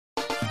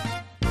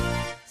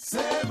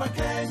Sema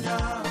Kenya,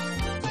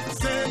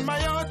 sema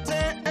yote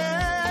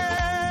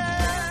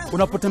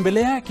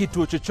Unapotembelea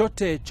kituo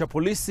chochote cha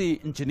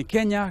polisi nchini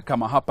Kenya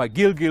kama hapa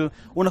Gilgil,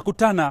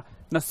 unakutana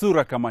na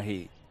sura kama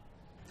hii.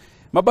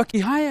 Mabaki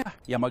haya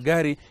ya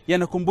magari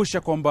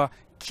yanakumbusha kwamba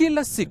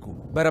kila siku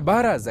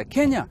barabara za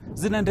Kenya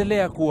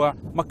zinaendelea kuwa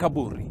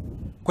makaburi.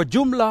 Kwa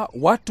jumla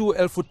watu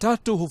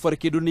 3,000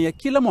 hufariki dunia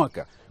kila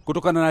mwaka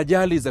kutokana na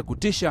ajali za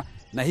kutisha,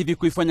 na hivi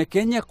kuifanya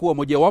Kenya kuwa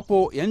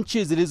mojawapo ya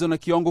nchi zilizo na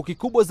kiwango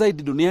kikubwa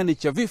zaidi duniani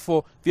cha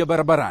vifo vya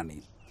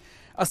barabarani.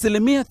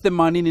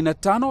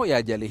 85% ya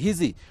ajali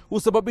hizi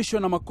husababishwa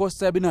na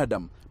makosa ya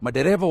binadamu,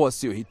 madereva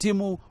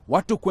wasiohitimu,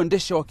 watu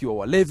kuendesha wakiwa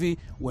walevi,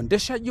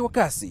 uendeshaji wa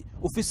kasi,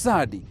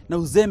 ufisadi na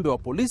uzembe wa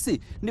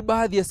polisi ni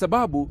baadhi ya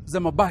sababu za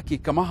mabaki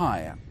kama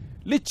haya.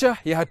 Licha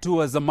ya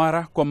hatua za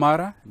mara kwa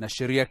mara na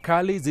sheria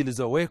kali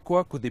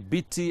zilizowekwa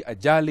kudhibiti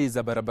ajali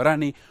za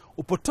barabarani,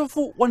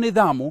 upotofu wa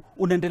nidhamu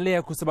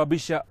unaendelea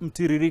kusababisha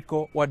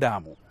mtiririko wa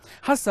damu,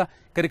 hasa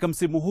katika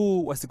msimu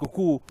huu wa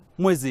sikukuu,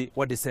 mwezi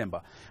wa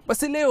Disemba.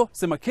 Basi leo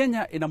Sema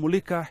Kenya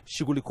inamulika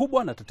shughuli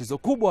kubwa na tatizo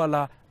kubwa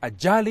la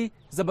ajali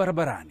za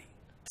barabarani.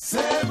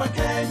 Sema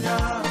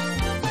Kenya,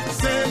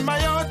 sema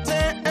yote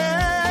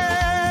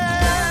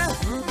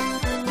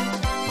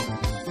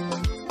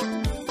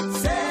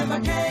Sema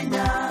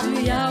Kenya,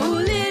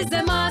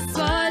 tuyaulize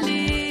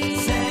maswali.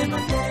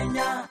 Sema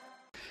Kenya.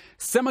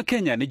 Sema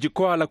Kenya ni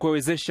jukwaa la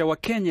kuwawezesha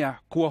Wakenya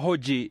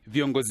kuwahoji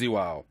viongozi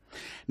wao.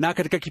 Na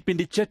katika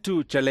kipindi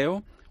chetu cha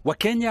leo,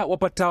 Wakenya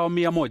wapatao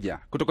 100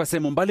 kutoka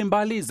sehemu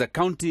mbalimbali za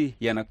kaunti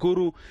ya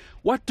Nakuru,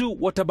 watu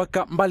wa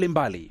tabaka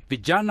mbalimbali,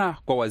 vijana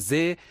kwa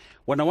wazee,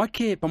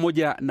 wanawake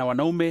pamoja na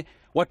wanaume,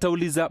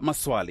 watauliza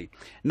maswali.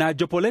 Na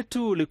jopo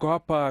letu liko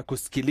hapa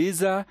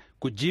kusikiliza,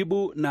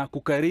 kujibu na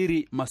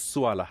kukariri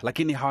maswala,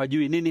 lakini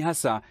hawajui nini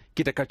hasa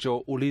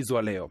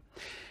kitakachoulizwa leo.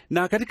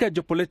 Na katika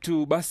jopo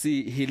letu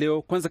basi hii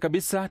leo, kwanza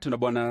kabisa tuna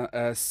bwana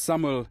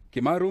Samuel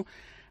Kimaru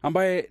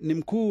ambaye ni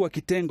mkuu wa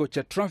kitengo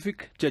cha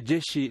traffic cha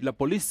jeshi la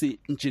polisi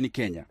nchini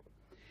Kenya.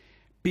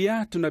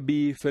 Pia tuna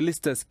Bi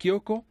Felicitas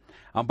Kioko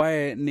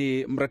ambaye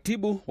ni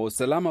mratibu wa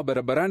usalama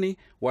barabarani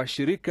wa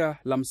shirika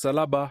la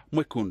Msalaba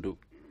Mwekundu.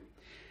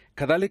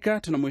 Kadhalika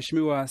tuna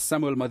Mheshimiwa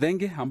Samuel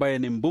Madhenge ambaye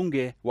ni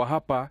mbunge wa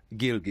hapa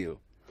Gilgil.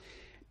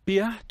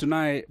 Pia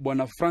tunaye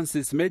bwana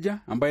Francis Meja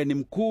ambaye ni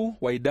mkuu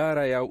wa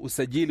idara ya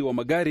usajili wa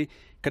magari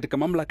katika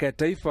mamlaka ya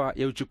taifa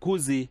ya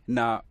uchukuzi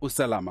na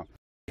usalama.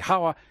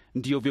 Hawa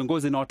ndio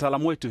viongozi na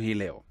wataalamu wetu hii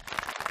leo.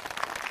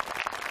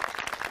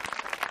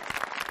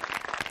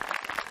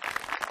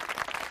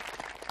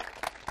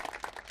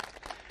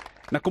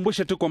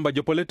 Nakumbusha tu kwamba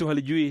jopo letu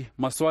halijui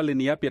maswali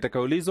ni yapi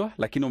yatakayoulizwa,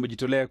 lakini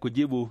wamejitolea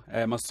kujibu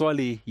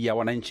maswali ya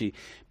wananchi.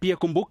 Pia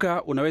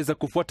kumbuka, unaweza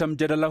kufuata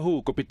mjadala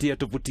huu kupitia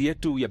tovuti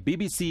yetu ya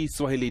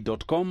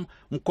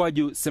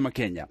bbcswahili.com/Sema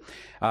Kenya.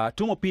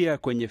 Tumo pia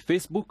kwenye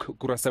Facebook,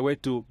 ukurasa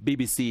wetu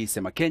BBC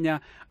Sema Kenya,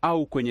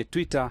 au kwenye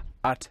Twitter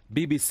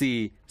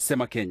 @BBC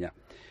Sema Kenya.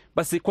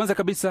 Basi kwanza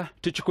kabisa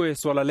tuchukue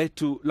swala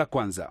letu la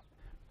kwanza.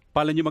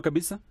 Pale nyuma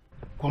kabisa.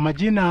 Kwa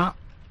majina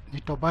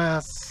ni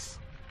Tobias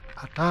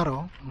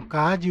Ataro,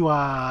 mkaaji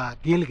wa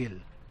Gilgil.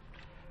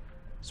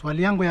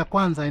 Swali yangu ya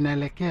kwanza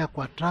inaelekea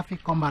kwa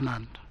traffic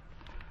commandant.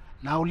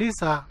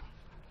 Nauliza,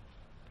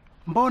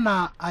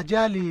 mbona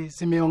ajali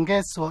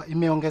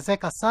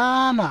imeongezeka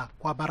sana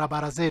kwa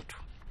barabara zetu?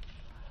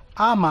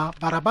 Ama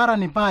barabara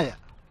ni mbaya?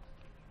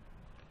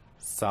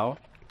 Sawa.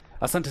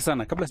 Asante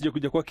sana. Kabla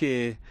sijakuja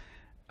kwake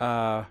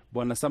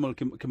bwana Samuel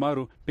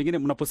Kimaru, pengine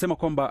mnaposema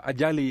kwamba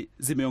ajali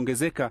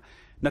zimeongezeka,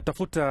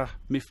 natafuta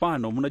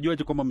mifano.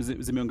 Mnajuaje kwamba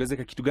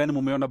zimeongezeka? Kitu gani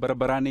mumeona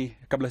barabarani?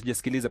 Kabla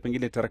sijasikiliza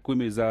pengine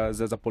tarakwimu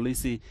za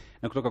polisi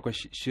na kutoka kwa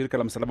shirika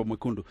la Msalaba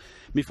Mwekundu,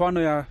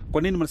 mifano ya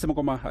kwa nini mnasema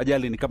kwamba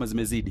ajali ni kama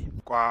zimezidi.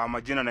 Kwa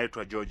majina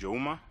naitwa George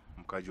Uma,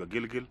 mkaji wa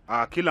Gilgil.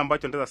 Kila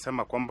ambacho nataka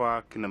sema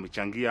kwamba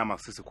kinamichangia ama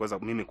sisi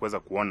mimi kuweza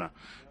kuona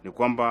ni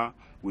kwamba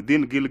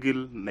within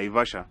Gilgil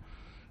Naivasha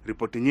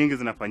ripoti nyingi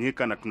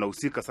zinafanyika na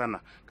tunahusika sana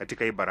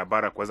katika hii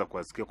barabara, kuweza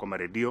kuwasikia kwa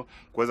redio,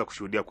 kuweza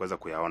kushuhudia, kuweza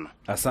kuyaona.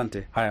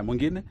 Asante. Haya,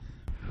 mwingine.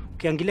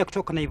 Ukiangalia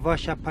kutoka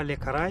Naivasha pale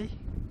Karai,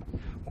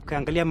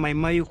 ukiangalia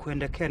Maimayu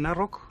kuelekea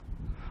Narok,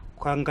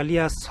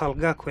 ukiangalia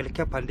Salga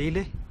kuelekea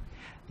Pandile,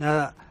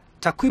 na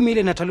takwimu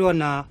ile inatolewa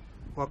na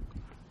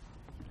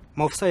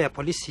maafisa ya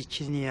polisi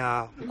chini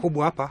ya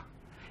mkubwa hapa,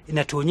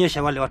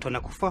 inatuonyesha wale watu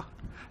wanakufa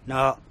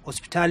na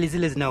hospitali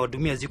zile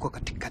zinahudumia ziko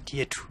katikati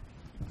yetu.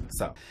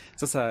 Sawa.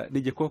 Sasa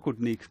nije kwako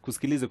ni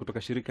kusikilize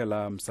kutoka shirika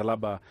la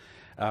Msalaba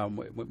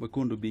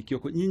Mwekundu. Bi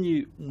Kioko,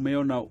 nyinyi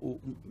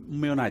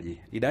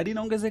mmeonaje? Idadi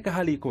inaongezeka,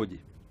 hali ikoje?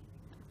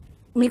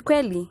 Ni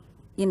kweli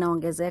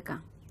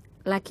inaongezeka,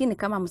 lakini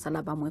kama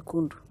Msalaba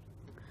Mwekundu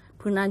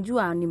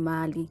tunajua ni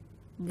mahali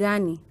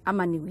gani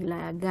ama ni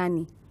wilaya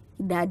gani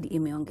idadi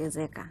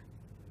imeongezeka.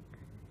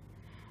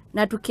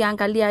 Na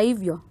tukiangalia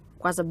hivyo,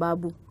 kwa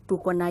sababu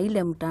tuko na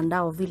ile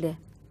mtandao, vile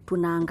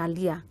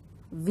tunaangalia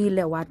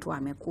vile watu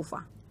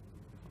wamekufa.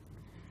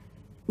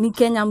 Ni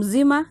Kenya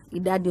mzima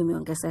idadi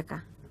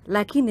imeongezeka,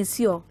 lakini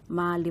sio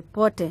mahali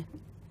pote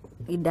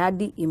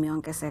idadi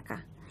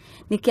imeongezeka.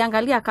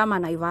 Nikiangalia kama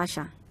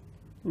Naivasha,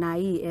 na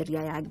hii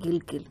area ya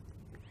Gilgil.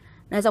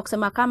 Naweza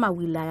kusema kama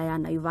wilaya ya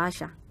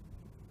Naivasha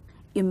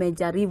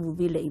imejaribu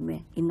vile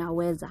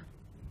inaweza.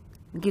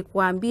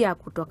 Nikikuambia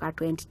kutoka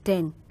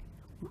 2010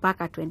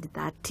 mpaka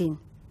 2013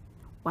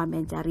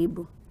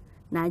 wamejaribu.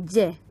 Na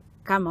je,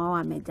 kama wao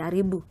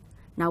wamejaribu,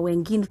 na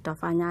wengine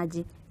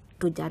tutafanyaje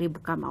tujaribu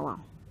kama wao?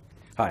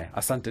 Haya,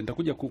 asante.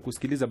 Nitakuja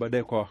kusikiliza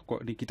baadaye kwa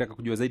nikitaka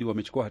kujua zaidi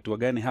wamechukua hatua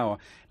gani hawa,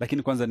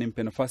 lakini kwanza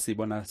nimpe nafasi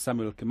Bwana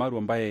Samuel Kimaru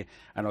ambaye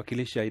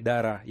anawakilisha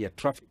idara ya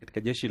traffic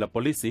katika jeshi la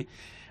polisi.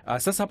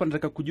 Sasa hapa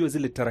nataka kujua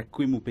zile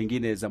tarakwimu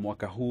pengine za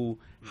mwaka huu,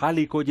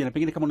 hali ikoje, na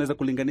pengine kama unaweza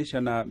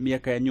kulinganisha na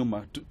miaka ya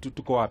nyuma,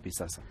 tuko wapi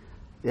sasa?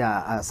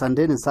 Ya,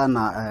 asanteni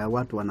sana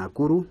watu wa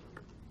Nakuru,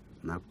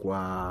 na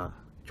kwa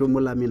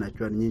jumla mimi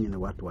najua nyinyi ni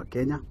watu wa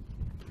Kenya.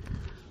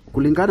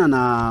 Kulingana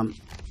na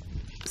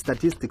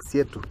statistics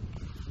yetu,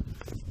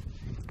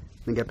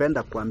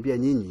 ningependa kuambia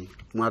nyinyi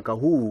mwaka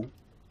huu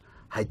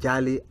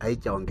ajali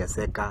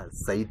haijaongezeka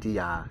zaidi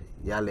ya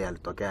yale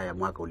yalitokea ya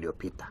mwaka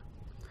uliopita.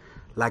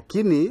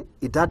 Lakini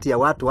idadi ya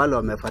watu wale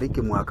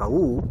wamefariki mwaka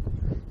huu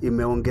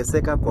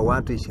imeongezeka kwa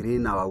watu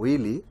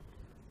 22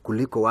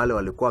 kuliko wale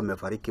walikuwa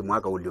wamefariki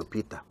mwaka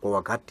uliopita kwa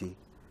wakati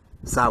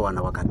sawa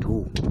na wakati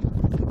huu.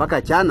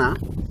 Mpaka jana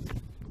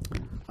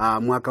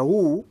mwaka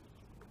huu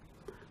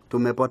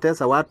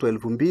tumepoteza watu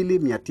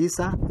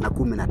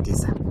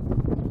 2919.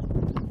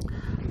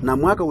 Na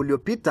mwaka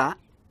uliopita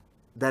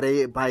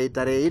tarehe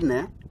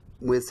 4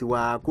 mwezi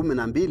wa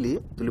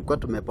 12 tulikuwa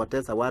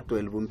tumepoteza watu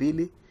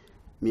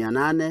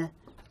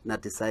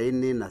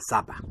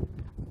 2897.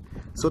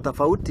 So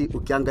tofauti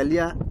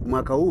ukiangalia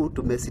mwaka huu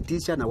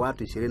tumesitisha na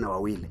watu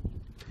 22.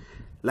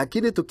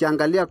 Lakini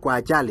tukiangalia kwa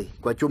ajali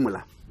kwa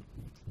jumla,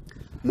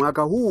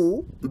 mwaka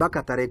huu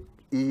mpaka tarehe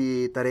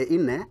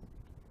 4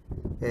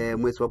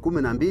 mwezi wa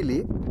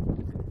 12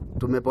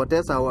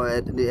 tumepoteza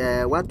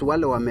watu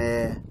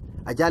wale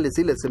ajali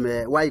zile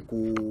zimewahi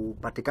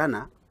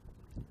kupatikana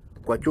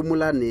kwa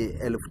jumla ni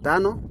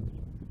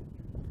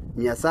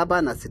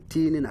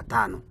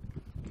 5765.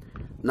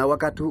 Na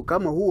wakati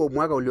kama huo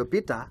mwaka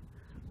uliopita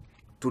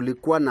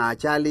tulikuwa na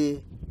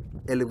ajali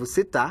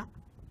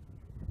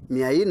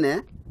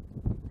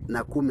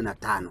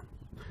 6415.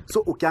 So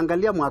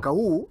ukiangalia mwaka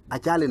huu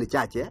ajali ni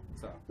chache,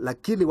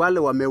 lakini wale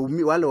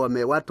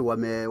watu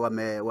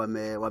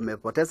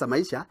wamepoteza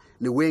maisha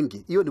ni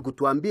wengi. Hiyo ni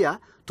kutuambia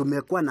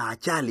tumekuwa na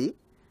ajali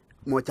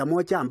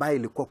moja ambayo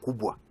ilikuwa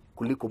kubwa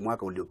kuliko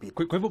mwaka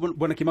uliopita. Kwa hivyo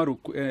Bwana Kimaru,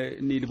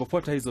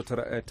 nilipofuata hizo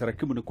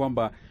tarakimu ni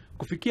kwamba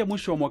kufikia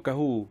mwisho wa mwaka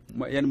huu,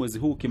 yani mwezi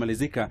huu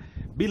ukimalizika,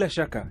 bila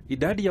shaka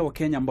idadi ya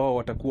Wakenya ambao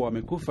watakuwa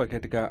wamekufa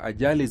katika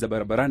ajali za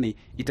barabarani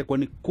itakuwa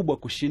ni kubwa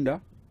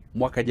kushinda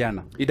mwaka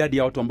jana. Idadi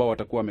ya watu ambao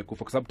watakuwa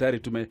wamekufa, kwa sababu tayari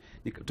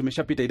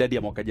tumeshapita idadi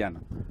ya mwaka jana.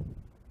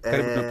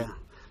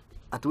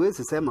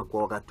 Hatuwezi sema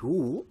kwa wakati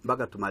huu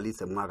mpaka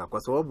tumalize mwaka,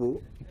 kwa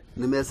sababu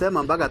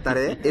nimesema mpaka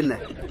tarehe 4.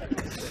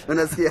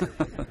 Unasikia?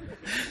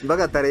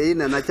 Mpaka tarehe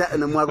 4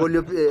 na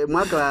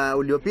mwaka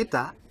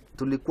uliopita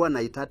tulikuwa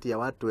na idadi ya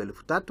watu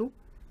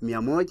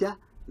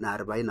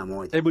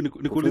 3141. Hebu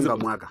nikuulize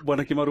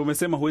Bwana Kimaru,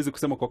 umesema huwezi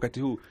kusema kwa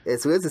wakati huu.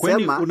 Siwezi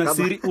sema.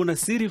 Una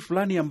siri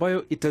fulani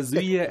ambayo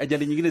itazuia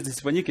ajali nyingine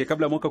zisifanyike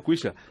kabla ya mwaka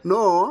kuisha?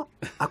 No,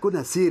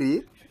 hakuna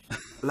siri.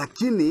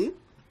 Lakini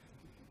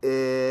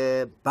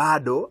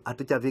bado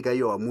hatujafika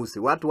hiyo uamuzi.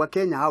 Watu wa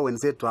Kenya hao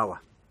wenzetu hawa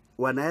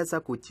wanaweza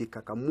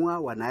kuchikakamua,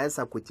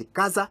 wanaweza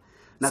kuchikaza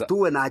na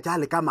tuwe na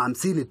ajali kama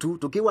 50 tu.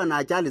 Tukiwa na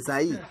ajali saa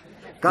hii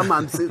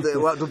kama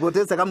 50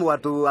 tupoteze kama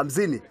watu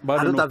 50,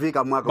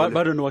 hatutafika mwaka ule.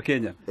 Bado ni wa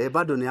Kenya.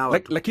 Bado ni hawa.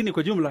 Lakini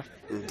kwa jumla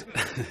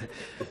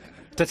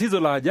tatizo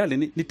la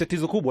ajali ni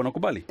tatizo kubwa,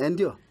 nakubali.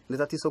 Ndio, ni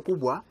tatizo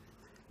kubwa.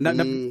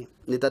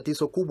 Ni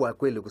tatizo kubwa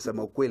kweli,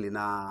 kusema ukweli.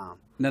 Na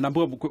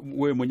naambia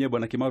wewe mwenyewe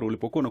Bwana Kimaru,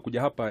 ulipokuwa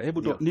unakuja hapa,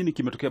 hebu nini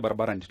kimetokea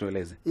barabarani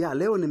tueleze.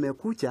 Leo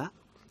nimekuja,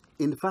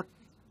 in fact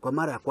kwa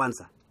mara ya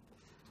kwanza.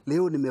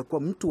 Leo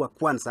nimekuwa mtu wa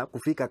kwanza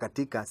kufika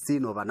katika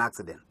scene of an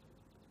accident.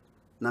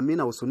 Na mimi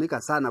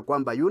nahusunika sana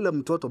kwamba yule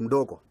mtoto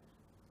mdogo,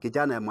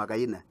 kijana ya mwaka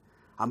 4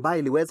 ambaye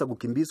iliweza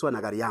kukimbizwa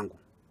na gari yangu,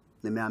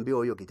 nimeambiwa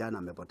huyo kijana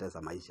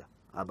amepoteza maisha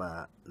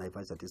hapa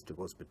Naivasha District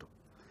Hospital.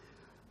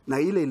 Na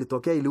ile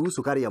ilitokea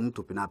ilihusu gari ya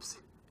mtu binafsi.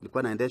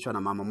 Ilikuwa inaendeshwa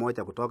na mama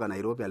moja kutoka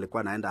Nairobi,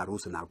 alikuwa anaenda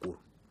harusi Nakuru.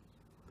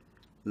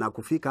 Na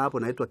kufika hapo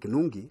naitwa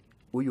Kinungi,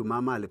 huyu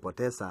mama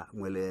alipoteza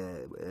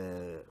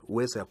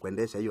uwezo ya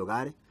kuendesha hiyo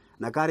gari,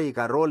 na gari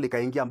ikaroli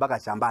ikaingia mpaka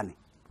shambani.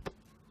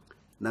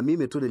 Na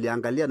mimi tu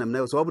niliangalia namna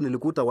hiyo, sababu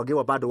nilikuta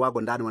wakiwa bado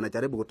wako ndani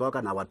wanajaribu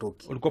kutoka na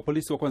watoki. Ulikuwa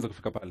polisi wa kwanza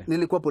kufika pale?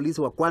 Nilikuwa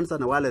polisi wa kwanza,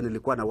 na wale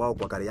nilikuwa na wao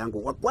kwa gari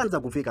yangu wa kwanza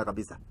kufika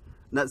kabisa.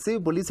 Na si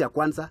polisi ya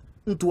kwanza,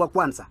 mtu wa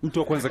kwanza. Mtu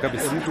wa kwanza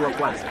kabisa. Mtu wa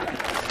kwanza.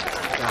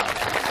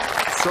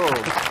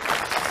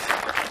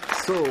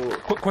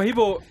 Kwa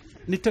hivyo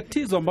ni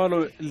tatizo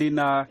ambalo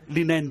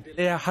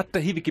linaendelea hata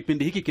hivi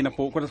kipindi hiki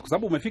kinapokuwa, kwa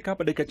sababu umefika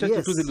hapa dakika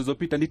chache tu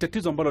zilizopita. Ni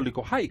tatizo ambalo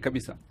liko hai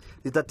kabisa.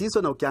 Ni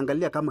tatizo, na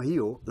ukiangalia kama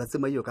hiyo,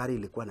 lazima hiyo gari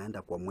ilikuwa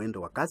naenda kwa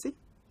mwendo wa kasi,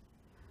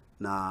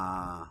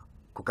 na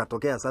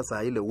kukatokea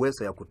sasa ile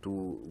uwezo ya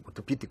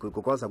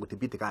kukosa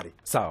kudhibiti gari.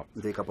 Sawa.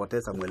 Ndio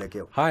ikapoteza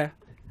mwelekeo. Haya.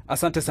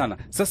 Asante sana.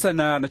 Sasa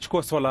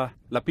nachukua swala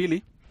la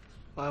pili.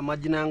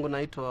 Majina yangu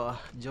naitwa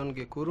John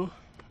Gekuru,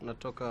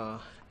 natoka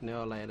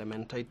eneo la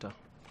Elementaita.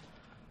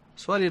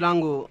 Swali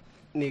langu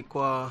ni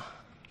kwa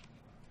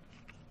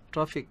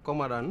Traffic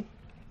Commandant.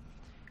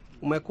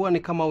 Umekuwa ni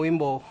kama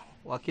wimbo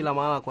wa kila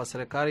mara kwa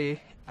serikali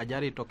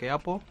ajali itoke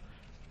hapo,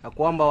 na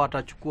kwamba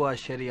watachukua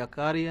sheria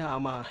kali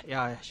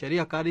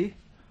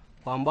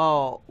kwa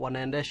ambao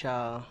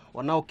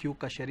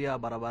wanaokiuka sheria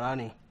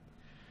barabarani.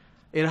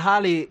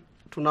 Ilhali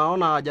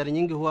tunaona ajali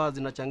nyingi huwa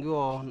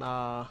zinachangiwa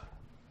na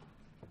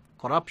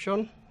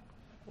corruption,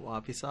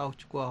 waafisa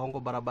huchukua hongo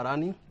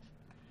barabarani,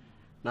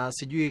 na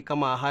sijui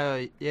kama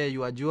hayo yeye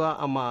yajua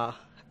ama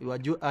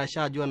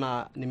ashajua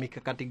na ni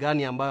mikakati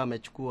gani ambayo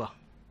amechukua.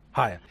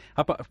 Haya,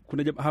 hapa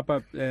kuna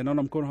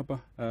naona mkono hapa,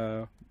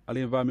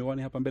 aliyevaa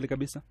miwani hapa mbele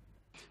kabisa.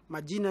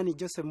 Majina ni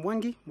Joseph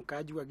Mwangi,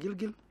 mkaaji wa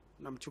Gilgil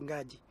na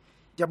mchungaji.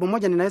 Jambo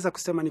moja ninaweza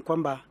kusema ni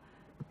kwamba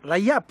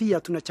raia pia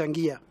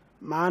tunachangia,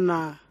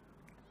 maana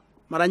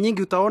mara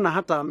nyingi utaona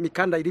hata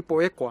mikanda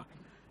ilipowekwa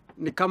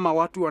ni kama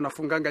watu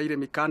wanafunganga ile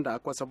mikanda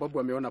kwa sababu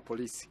wameona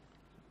polisi.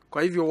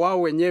 Kwa hivyo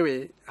wao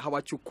wenyewe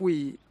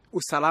hawachukui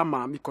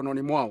usalama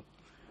mikononi mwao.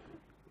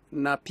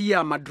 Na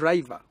pia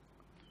madriver,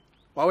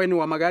 wawe ni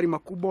wa magari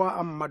makubwa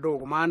ama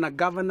madogo, maana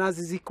governors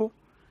ziko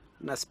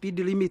na speed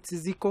limits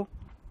ziko,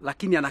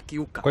 lakini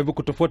anakiuka. Kwa hivyo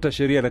kutofuata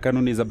sheria na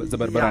kanuni za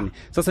barabarani.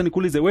 Yeah. Sasa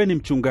nikuulize, wewe ni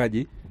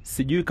mchungaji,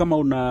 sijui kama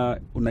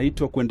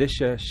unaitwa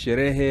kuendesha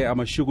sherehe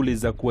ama shughuli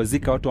za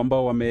kuwazika watu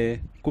ambao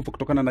wamekufa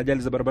kutokana na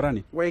ajali za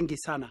barabarani? Wengi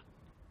sana.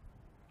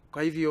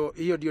 Kwa hivyo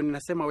hiyo ndio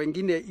ninasema,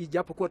 wengine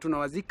ijapokuwa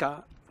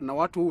tunawazika na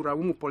watu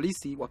uraumu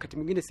polisi, wakati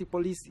mwingine si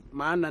polisi,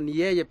 maana ni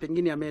yeye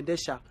pengine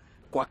ameendesha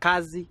kwa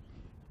kazi,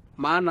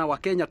 maana wa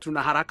Kenya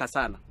tuna haraka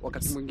sana,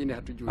 wakati mwingine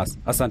hatujui.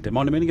 Asante.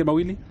 Maoni mengine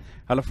mawili.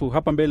 Halafu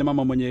hapa mbele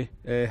mama mwenye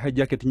high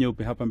jacket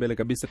nyeupe hapa mbele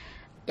kabisa.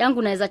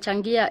 Yangu naweza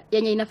changia,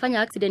 yenye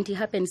inafanya accident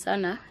happen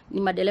sana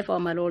ni madereva wa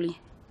malori.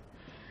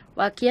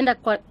 Wakienda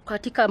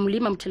katika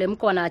mlima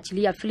mtelemko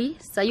wanaachilia free,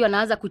 sasa hiyo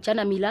wanaanza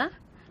kuchana mila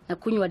na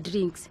kunywa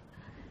drinks.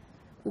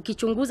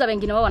 Ukichunguza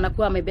wengine wao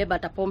wanakuwa wamebeba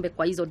hata pombe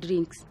kwa hizo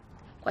drinks.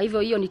 Kwa hivyo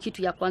hiyo ni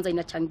kitu ya kwanza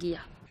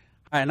inachangia.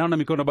 Haya, naona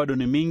mikono bado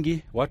ni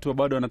mingi. Watu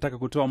bado wanataka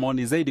kutoa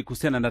maoni zaidi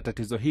kuhusiana na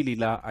tatizo hili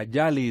la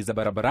ajali za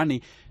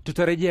barabarani.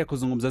 Tutarejea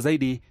kuzungumza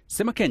zaidi.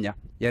 Sema Kenya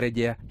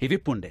yarejea hivi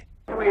punde.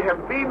 We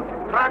have been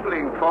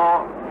struggling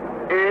for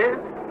is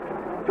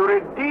to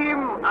redeem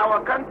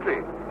our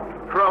country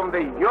from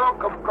the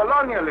yoke of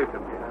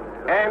colonialism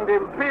and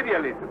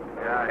imperialism,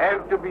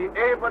 and to be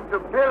able to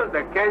build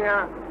a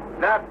Kenya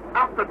that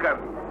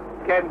Africans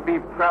can be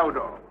proud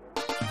of.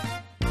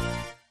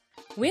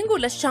 Wingu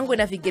la shangwe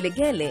na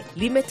vigelegele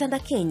limetanda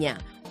Kenya,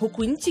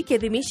 huku nchi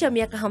ikiadhimisha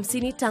miaka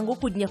 50 tangu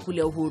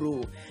kujinyakulia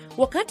uhuru.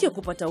 Wakati wa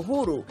kupata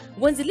uhuru,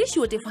 waanzilishi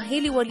wa taifa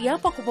hili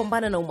waliapa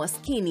kupambana na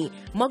umaskini,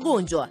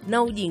 magonjwa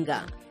na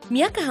ujinga.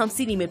 Miaka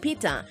 50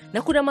 imepita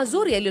na kuna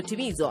mazuri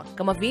yaliyotimizwa,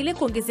 kama vile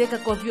kuongezeka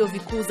kwa vyuo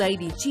vikuu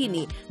zaidi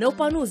nchini na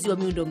upanuzi wa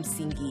miundo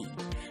msingi.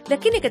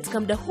 Lakini katika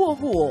muda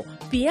huo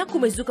pia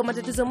kumezuka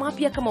matatizo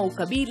mapya kama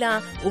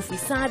ukabila,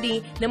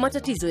 ufisadi na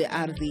matatizo ya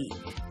ardhi.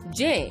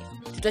 Je,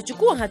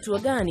 tutachukua hatua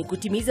gani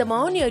kutimiza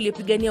maoni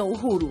yaliyopigania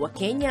uhuru wa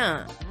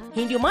Kenya?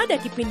 Hii ndio mada ya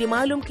kipindi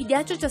maalum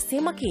kijacho cha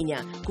Sema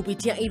Kenya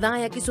kupitia idhaa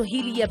ya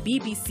Kiswahili ya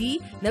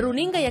BBC na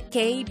runinga ya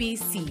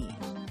KBC.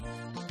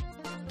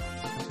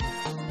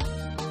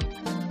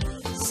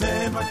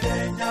 Sema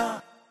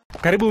Kenya.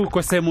 Karibu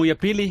kwa sehemu ya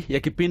pili ya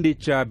kipindi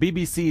cha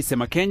BBC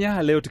Sema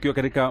Kenya. Leo tukiwa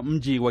katika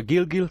mji wa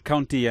Gilgil,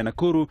 kaunti ya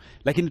Nakuru,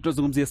 lakini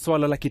tutazungumzia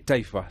swala la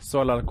kitaifa,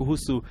 swala la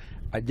kuhusu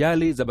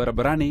ajali za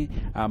barabarani,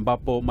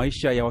 ambapo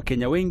maisha ya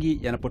Wakenya wengi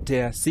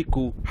yanapotea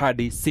siku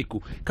hadi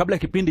siku. Kabla ya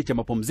kipindi cha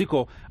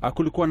mapumziko,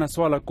 kulikuwa na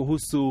swala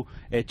kuhusu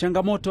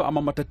changamoto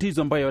ama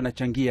matatizo ambayo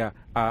yanachangia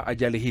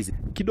ajali hizi.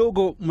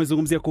 Kidogo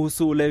mmezungumzia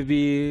kuhusu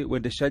ulevi,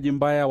 uendeshaji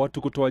mbaya,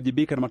 watu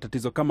kutowajibika na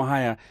matatizo kama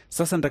haya.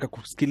 Sasa nataka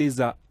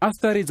kusikiliza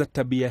athari za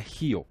tabia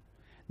hiyo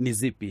ni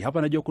zipi.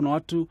 Hapa najua kuna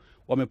watu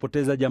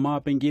wamepoteza jamaa,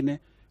 pengine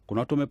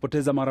kuna watu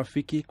wamepoteza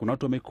marafiki, kuna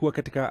watu wamekuwa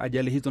katika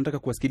ajali hizo. Nataka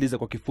kuwasikiliza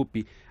kwa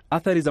kifupi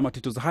athari za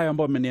matatizo haya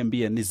ambayo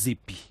mmeniambia ni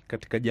zipi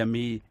katika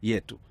jamii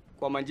yetu.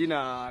 Kwa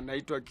majina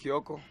naitwa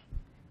Kioko,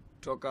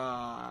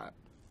 toka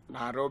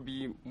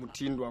Nairobi,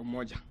 Mtindwa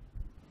mmoja.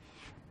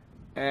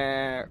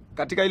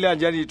 Katika ile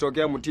ajali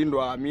ilitokea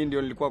Mtindwa, mimi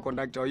ndio nilikuwa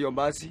conductor wa hiyo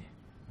basi.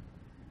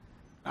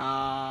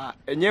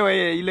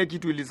 Enyewe ile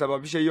kitu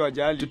ilisababisha hiyo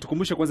ajali.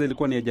 Tukumbushe kwanza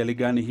ilikuwa ni ajali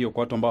gani hiyo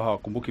kwa watu ambao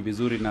hawakumbuki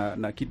vizuri,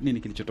 na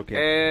nini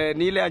kilichotokea?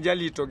 Ni ile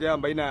ajali ilitokea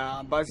baina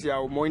ya basi ya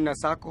Umoi na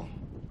Sako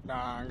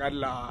na gari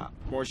la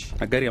moshi.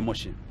 Na gari ya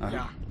moshi.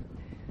 Yeah.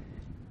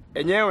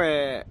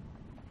 Enyewe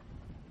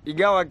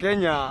igawa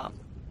Kenya,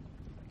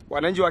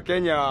 wananchi wa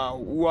Kenya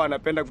huwa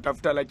wanapenda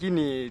kutafuta,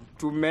 lakini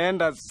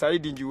tumeenda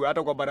zaidi juu.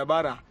 Hata kwa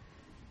barabara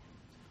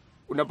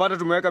unapata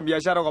tumeweka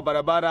biashara kwa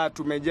barabara,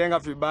 tumejenga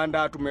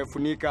vibanda,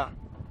 tumefunika.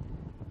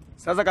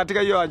 Sasa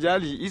katika hiyo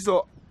ajali,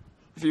 hizo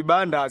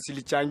vibanda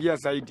zilichangia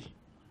zaidi.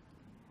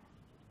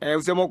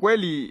 Usemo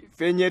kweli,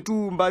 fenye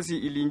tu basi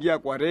iliingia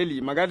kwa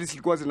reli, magari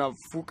zilikuwa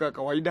zinafuka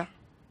kawaida.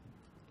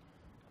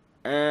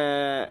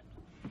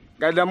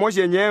 Gari la moshi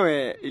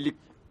yenyewe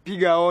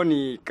ilipiga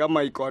honi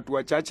kama iko watu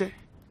wachache.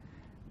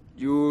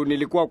 Juu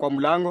nilikuwa kwa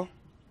mlango.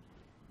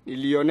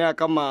 Nilionea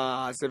kama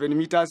 7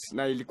 meters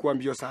na ilikuwa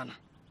mbio sana.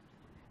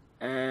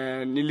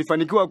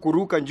 Nilifanikiwa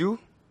kuruka juu.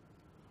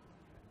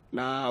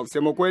 Na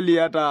usemo kweli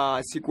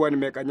hata sikuwa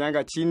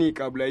nimekanyanga chini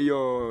kabla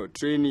hiyo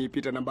treni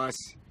ipite na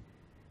basi.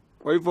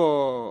 Kwa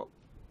hivyo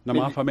na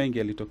maafa mengi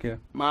yalitokea.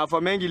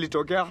 Maafa mengi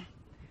ilitokea.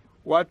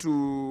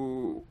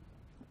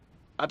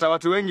 Hata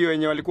watu wengi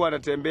wenye walikuwa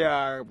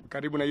wanatembea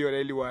karibu na hiyo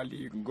reli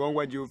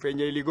waligongwa juu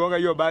fenye iligonga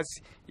hiyo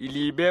basi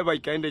ilibeba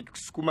ikaenda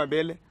ikisukuma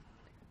mbele.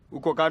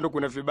 Huko kando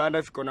kuna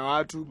vibanda viko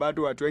na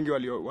bado watu wengi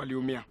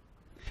waliumia.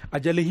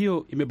 Ajali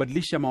hiyo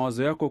imebadilisha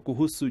mawazo yako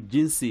kuhusu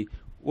jinsi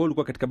wewe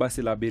ulikuwa katika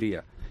basi la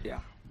abiria?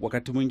 Yeah.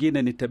 Wakati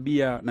mwingine ni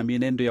tabia na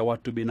mienendo ya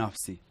watu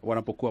binafsi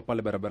wanapokuwa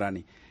pale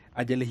barabarani.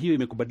 Ajali hiyo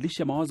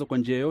imekubadilisha mawazo kwa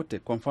njia yote?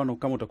 Kwa mfano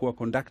kama utakuwa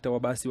conductor wa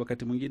basi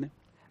wakati mwingine?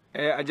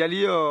 Ajali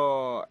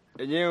hiyo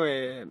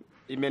yenyewe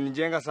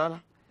imenijenga sana.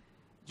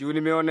 Juu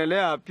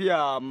nimeonelea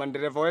pia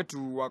madereva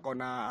wetu wako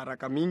na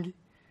haraka mingi.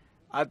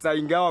 Hata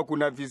ingawa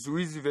kuna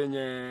vizuizi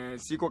venye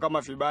siko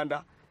kama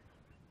vibanda.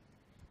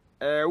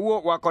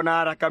 Huo wako na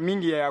haraka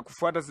mingi ya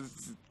kufuata.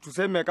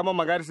 Tuseme kama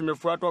magari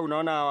zimefuatwa,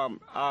 unaona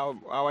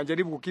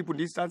hawajaribu kukeep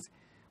distance,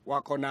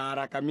 wako na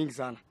haraka mingi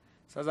sana.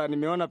 Sasa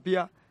nimeona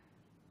pia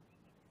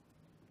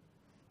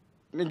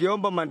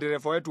ningeomba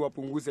madereva wetu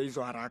wapunguze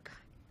hizo haraka.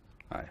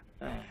 Haya.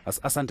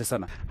 Asante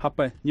sana.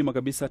 Hapa nyuma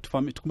kabisa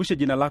tukumbushe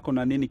jina lako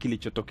na nini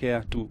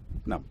kilichotokea tu.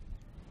 Naam.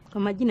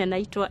 Kwa majina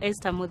naitwa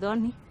Esther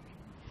Mudhoni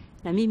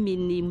na mimi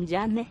ni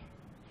mjane.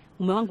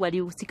 Mume wangu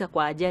alihusika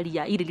kwa ajali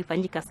ya ile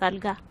ilifanyika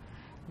Salga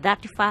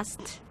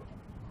 31st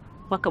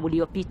mwaka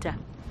uliopita.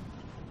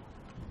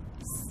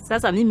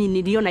 Sasa mimi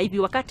niliona hivi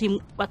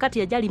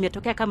wakati ajali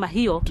imetokea kama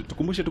hiyo.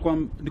 Tukumbushe tu kwa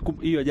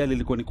hiyo ajali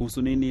ilikuwa ni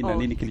kuhusu nini na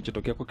nini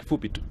kilichotokea kwa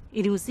kifupi tu.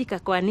 Ilihusika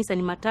kwa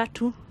Nissan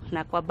matatu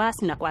na kwa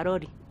basi na kwa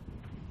lori.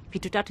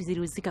 Vitu tatu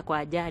zilihusika kwa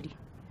ajali.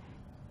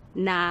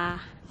 Na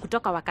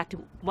kutoka wakati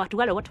watu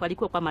wale wote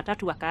walikuwa kwa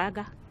matatu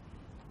wakaaga,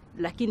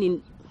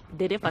 lakini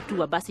dereva tu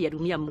wa basi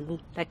aliumia mguu,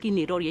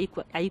 lakini lori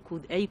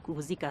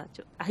haikuhusika,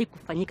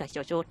 haikufanyika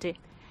chochote.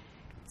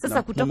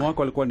 Sasa kutoka mume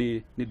wako alikuwa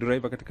ni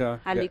driver katika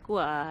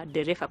alikuwa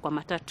dereva kwa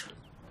matatu.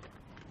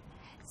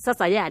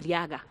 Sasa yeye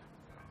aliaga.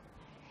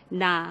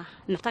 Na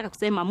nataka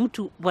kusema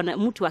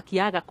mtu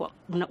akiaga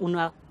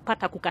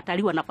unapata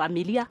kukataliwa na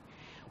familia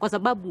kwa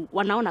sababu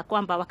wanaona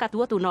kwamba wakati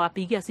wote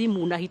unawapigia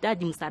simu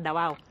unahitaji msaada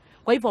wao.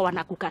 Kwa hivyo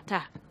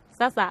wanakukataa.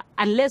 Sasa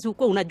unless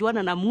uko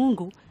unajuana na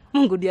Mungu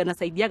ndiye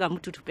anasaidiaga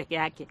mtu tu peke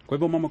yake. Kwa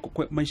hivyo mama,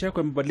 maisha yako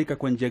yamebadilika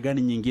kwa njia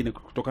gani nyingine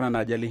kutokana na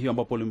ajali hiyo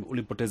ambapo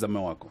ulipoteza mume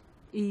wako?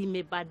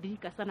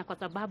 Imebadilika sana kwa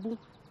sababu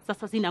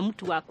sasa sina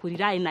mtu wa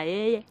kulirai na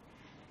yeye.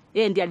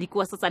 Yeye ndiye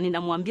alikuwa sasa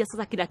ninamwambia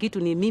sasa kila kitu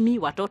ni mimi,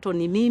 watoto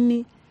ni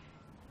mimi,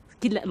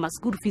 kila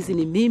school fees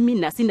ni mimi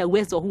na sina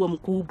uwezo huo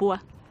mkubwa.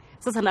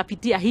 Sasa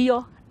napitia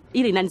hiyo,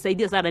 ili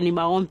inanisaidia sana ni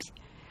maombi.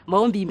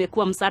 Maombi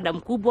imekuwa msaada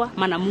mkubwa,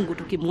 maana Mungu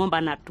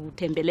tukimuomba na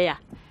tutembelea.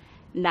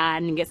 Na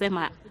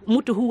ningesema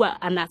mtu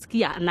huwa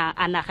anasikia na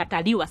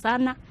anakataliwa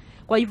sana.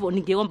 Kwa hivyo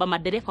ningeomba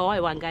madereva wawe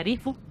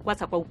waangalifu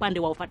kwanza kwa upande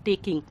wa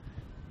overtaking.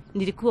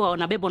 Nilikuwa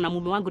nabebo na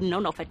mume wangu,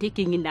 ninaona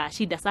overtaking ina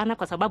shida sana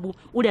kwa sababu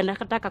ule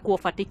anataka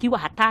kuovertakiwa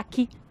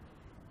hataki.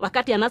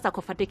 Wakati anaanza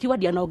kuovertakiwa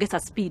ndiye anaongeza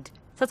speed.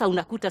 Sasa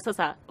unakuta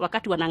sasa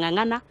wakati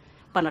wanangangana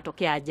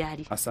panatokea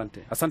ajali.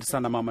 Asante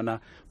sana mama, na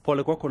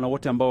pole kwako na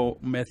wote ambao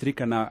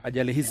mmeathirika na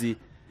ajali hizi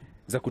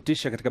za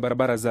kutisha katika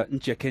barabara za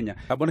nchi ya Kenya.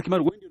 Bwana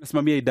Kimaru, wewe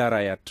unasimamia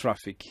idara ya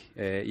traffic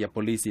ya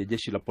polisi, ya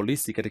jeshi la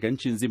polisi katika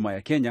nchi nzima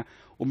ya Kenya.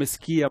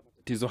 Umesikia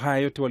tatizo haya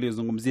yote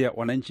waliozungumzia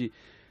wananchi,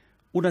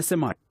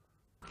 unasema?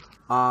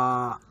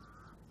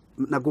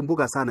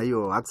 Nakumbuka sana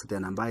hiyo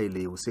accident ambayo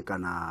ilihusika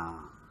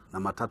na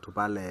matatu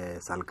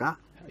pale Salga.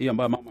 Hiyo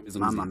ambayo mama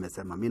amezungumzia. Mama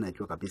amesema, mimi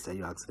najua kabisa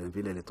hiyo accident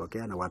vile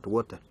ilitokea na watu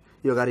wote.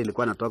 Hiyo gari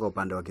ilikuwa inatoka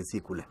upande wa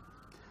Kisii kule.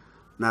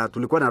 Na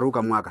tulikuwa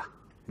naruka mwaka.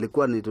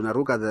 Ilikuwa ni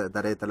tunaruka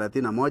tarehe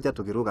 31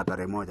 tukiruka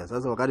tarehe 1.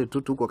 Sasa wakati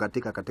tuko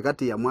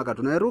katikati ya mwaka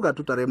tunaruka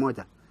tu tarehe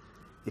 1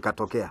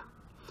 ikatokea.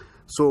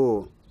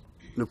 So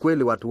ni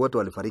kweli watu wote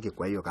walifariki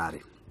kwa hiyo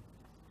gari.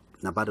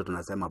 Na bado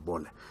tunasema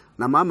pole.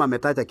 Na mama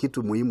ametaja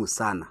kitu muhimu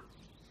sana.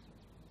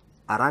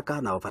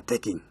 Haraka na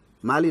overtaking.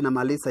 Mali na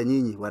malisa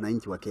nyinyi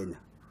wananchi wa Kenya.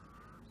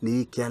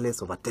 Ni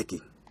careless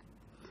overtaking.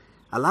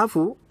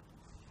 Alafu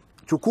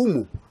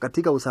jukumu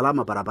katika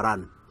usalama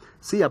barabarani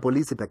si ya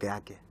polisi peke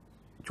yake.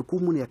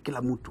 Jukumu ni ya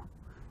kila mtu.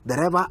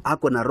 Dereva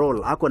ako na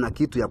role, ako na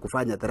kitu ya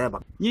kufanya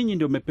dereva. Nyinyi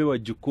ndio mmepewa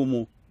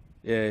jukumu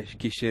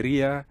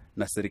kisheria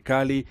na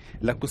serikali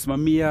la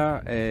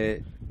kusimamia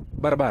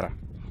barabara,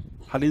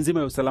 hali nzima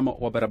ya usalama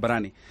wa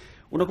barabarani.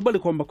 Unakubali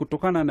kwamba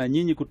kutokana na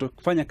nyinyi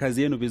kutofanya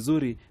kazi yenu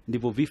vizuri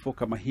ndivyo vifo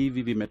kama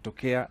hivi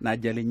vimetokea na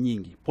ajali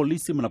nyingi?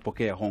 Polisi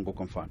mnapokea hongo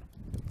kwa mfano?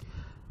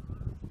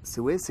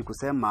 Siwezi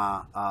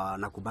kusema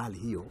nakubali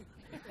hiyo.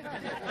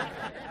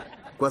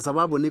 Kwa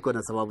sababu niko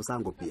na sababu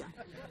zangu pia.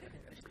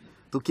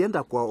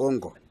 Tukienda kwa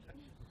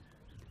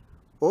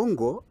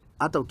ongo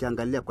hata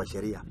ukiangalia kwa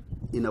sheria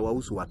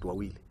inawahusu watu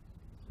wawili.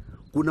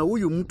 kuna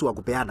huyu mtu wa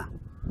kupeana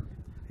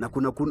na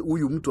kuna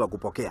huyu mtu wa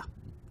kupokea.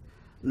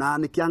 Na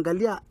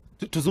nikiangalia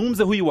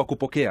tuzungumze huyu wa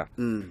kupokea.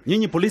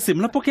 Nyinyi polisi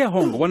mnapokea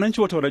hongo,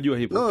 wananchi wote wanajua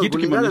hivyo. Kitu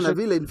kimeonyesha na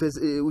vile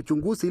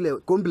uchunguzi ile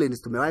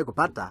complaints tumewahi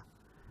kupata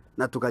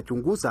na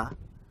tukachunguza,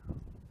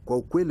 kwa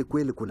ukweli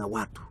kweli kuna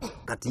watu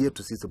kati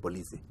yetu sisi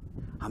polisi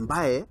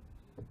ambaye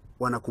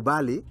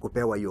wanakubali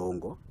kupewa hiyo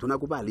hongo.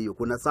 Tunakubali hiyo.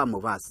 Kuna some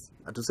of us.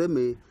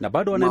 Hatusemi na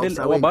bado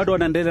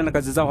wanaendelea na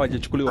kazi zao,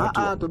 hawajachukuliwa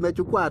hatua.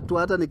 Tumechukua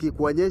hatua. Hata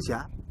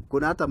nikikuonyesha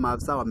kuna hata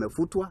maafisa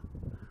wamefutwa.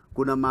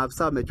 Kuna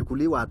maafisa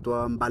wamechukuliwa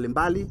hatua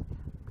mbalimbali.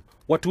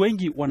 Watu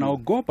wengi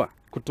wanaogopa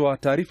kutoa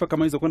taarifa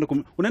kama hizo,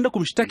 unaenda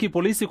kumshtaki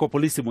polisi kwa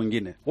polisi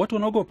mwingine. Watu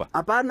wanaogopa.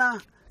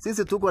 Hapana,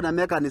 sisi tuko na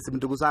mechanism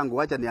ndugu zangu.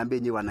 Wacha niambie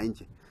nyinyi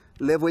wananchi.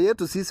 Level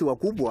yetu sisi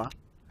wakubwa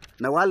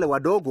na wale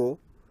wadogo,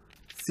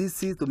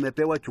 sisi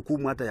tumepewa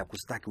jukumu hata ya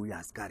kustaki huyu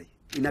askari.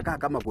 Inakaa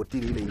kama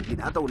kotini ile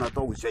nyingine, hata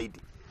unatoa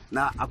ushahidi.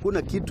 Na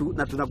hakuna kitu,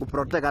 na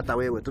tunakuprotect hata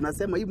wewe.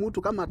 Tunasema hii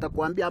mtu kama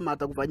atakuambia ama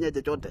atakufanyia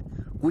chochote,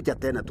 kuja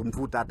tena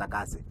tumfuta hata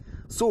kazi.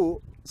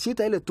 So,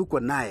 shida ile tuko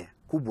naye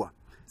kubwa.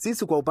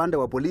 Sisi kwa upande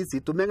wa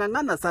polisi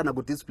tumeng'ang'ana sana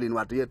kudiscipline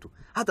watu yetu.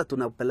 Hata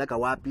tunapeleka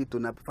wapi,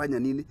 tunafanya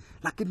nini,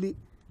 lakini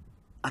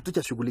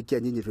hatujashughulikia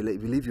nyinyi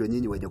vilivyo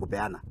nyinyi wenye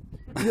kupeana.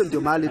 Hiyo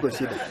ndio mahali iko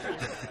shida.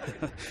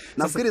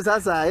 Nafikiri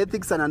sasa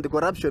Ethics and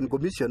Anti-Corruption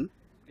Commission,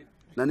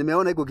 na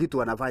nimeona iko kitu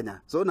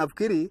wanafanya. So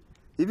nafikiri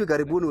hivi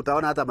karibuni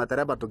utaona hata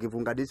matereba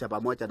tukifunganisha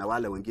pamoja na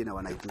wale wengine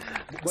wanaitika.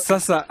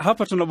 Sasa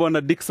hapa tuna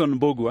bwana Dickson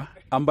Mbogwa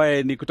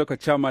ambaye ni kutoka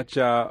chama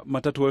cha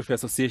Matatu Welfare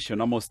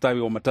Association ama ustawi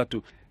wa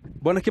matatu.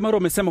 Bwana Kimaru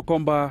amesema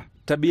kwamba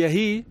tabia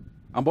hii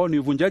ambao ni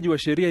uvunjaji wa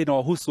sheria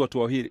inawahusu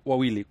watu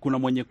wawili. Kuna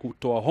mwenye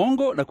kutoa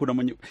hongo na kuna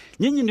mwenye...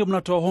 Nyinyi ndio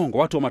mnatoa hongo,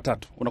 watu wa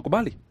matatu.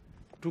 Unakubali?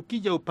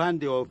 Tukija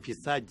upande wa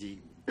ufisaji,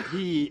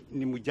 hii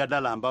ni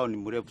mjadala ambao ni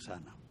mrefu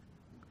sana.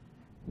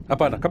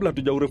 Hapana, kabla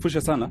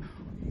hatujaurefusha sana,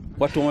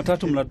 watu wa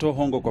matatu mnatoa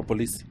hongo kwa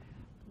polisi.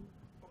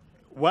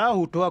 Wao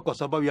hutoa kwa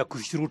sababu ya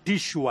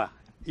kushurutishwa,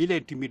 ile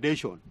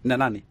intimidation. Na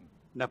nani?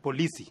 Na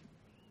polisi.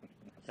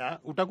 Ya,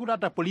 utakuta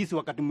hata polisi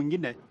wakati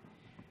mwingine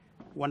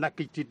wana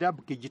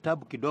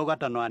kijitabu kidogo,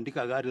 hata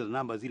naandika gari za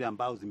namba zile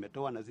ambao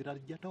zimetoa na zile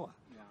hazijatoa.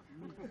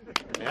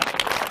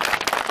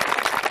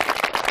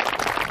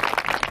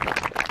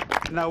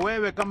 Na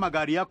wewe kama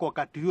gari yako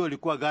wakati huo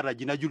ilikuwa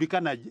garage,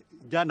 inajulikana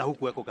jana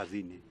huku weko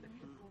kazini.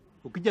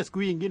 Ukija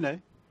siku nyingine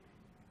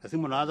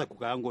lazima unaanza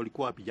kukaango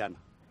ulikuwa wapi jana.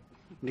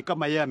 Ni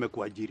kama yeye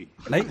amekuajiri.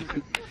 Na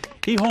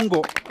hii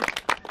hongo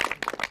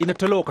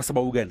inatolewa kwa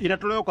sababu gani?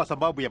 Inatolewa kwa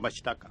sababu ya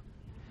mashtaka.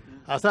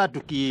 Hasa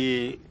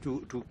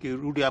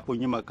tukirudi hapo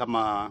nyuma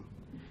kama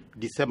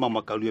Disemba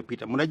mwaka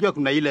uliopita. Mnajua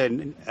kuna ile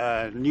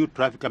New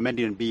Traffic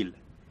Amendment Bill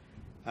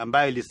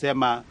ambayo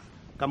ilisema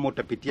kama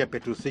utapitia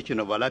petrol station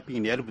overlapping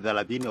ni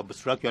 30,000,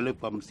 obstruction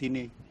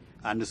 50,000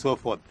 and so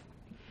forth.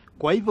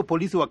 Kwa hivyo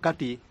polisi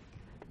wakati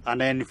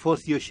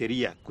ana-enforce hiyo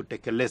sheria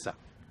kutekeleza,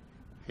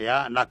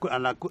 ya na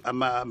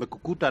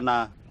amekukuta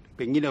na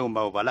pengine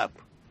overlap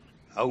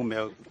au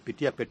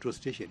umepitia petrol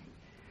station,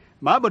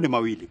 mambo ni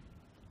mawili: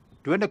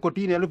 tuende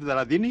kotini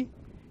 30,000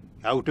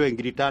 au toe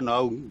ngiri 5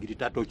 au ngiri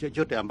 3,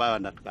 chochote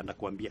ambayo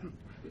anakuambia.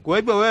 Kwa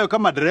hivyo wewe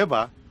kama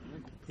dereva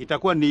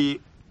itakuwa ni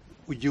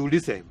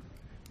ujiulize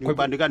ni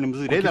upande gani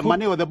mzuri, either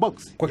money or the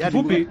box.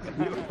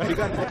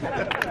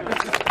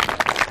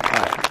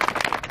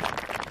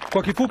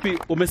 Kwa kifupi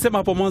umesema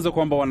hapo mwanzo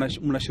kwamba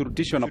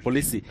mnashurutishwa na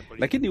polisi,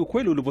 lakini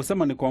ukweli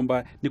ulivyosema ni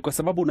kwamba ni kwa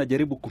sababu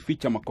unajaribu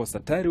kuficha makosa.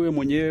 Tayari wewe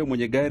mwenyewe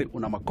mwenye gari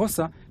una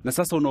makosa na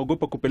sasa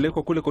unaogopa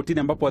kupelekwa kule kotini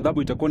ambapo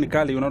adhabu itakuwa ni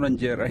kali. Unaona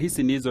njia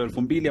rahisi ni hizo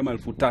 2,000 ama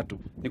 3,000.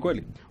 Ni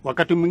kweli?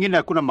 Wakati mwingine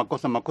hakuna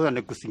makosa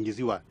ni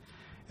kusingiziwa.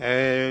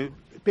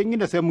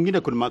 Pengine sehemu nyingine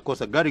kuna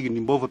makosa, gari ni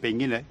mbovu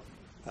pengine.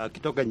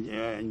 Kitoka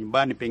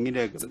nyumbani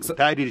pengine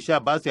tayari lisha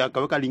basi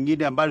akaweka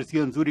lingine ambalo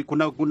sio nzuri,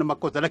 kuna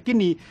makosa.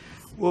 Lakini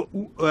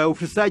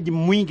ufisaji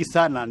mwingi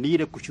sana ni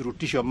ile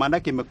kushurutishwa, maana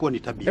yake imekuwa ni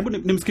tabia. Hebu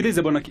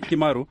nimsikilize bwana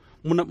Kimaru.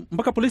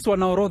 Mpaka polisi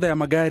wana orodha ya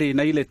magari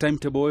na ile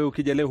timetable. Wewe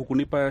ukija leo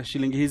hukunipa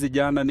shilingi hizi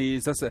jana,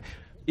 ni sasa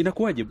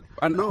inakuwaje?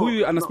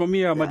 Huyu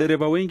anasimamia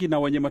madereva wengi na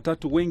wenye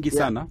matatu wengi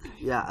sana.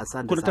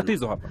 Asante. Kuna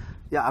tatizo hapa?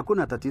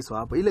 Hakuna tatizo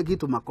hapa. Ile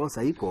kitu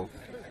makosa iko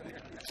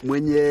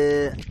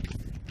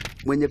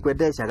mwenye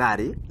kuendesha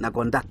gari na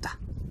conductor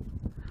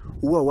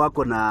huwa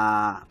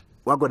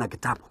wako na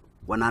kitabu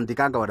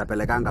wanaandikanga,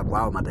 wanapelekanga kwa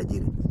hao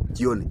matajiri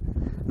jioni,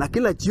 na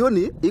kila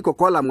jioni iko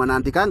column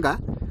wanaandikanga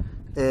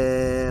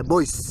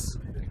boys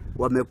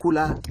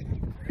wamekula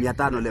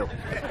 500 leo.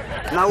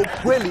 Na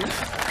ukweli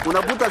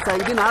unakuta saa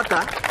nyingine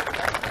hata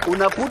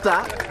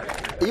unakuta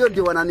hiyo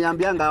ndio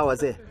wananiambianga hao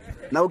wazee,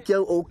 na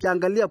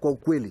ukiangalia kwa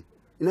ukweli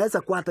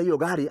inaweza kuwa hata hiyo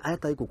gari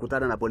hata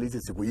ikukutana na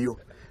polisi siku hiyo,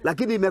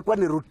 lakini imekuwa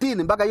ni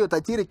routine mpaka hiyo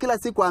tajiri kila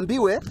siku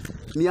ambiwe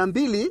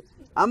 200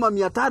 ama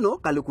 500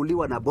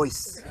 kalikuliwa na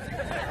boys.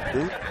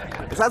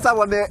 Sasa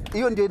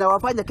hiyo ndio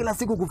inawafanya kila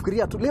siku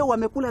kufikiria tu leo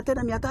wamekula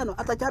tena 500,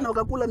 hata jana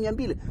wakakula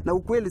 200, na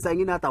ukweli saa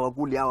nyingine hata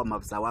wakuli hawa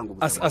maafisa wangu.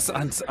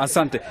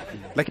 Asante.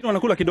 Lakini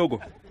wanakula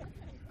kidogo.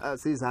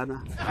 Si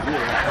sana.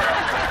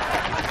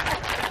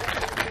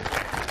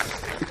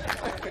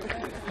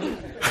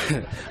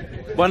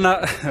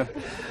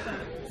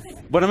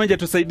 Bwana Meja,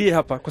 tusaidie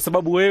hapa, kwa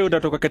sababu wewe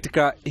unatoka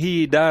katika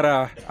hii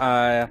idara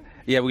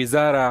ya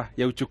wizara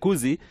ya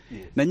uchukuzi,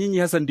 na nyinyi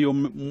hasa ndio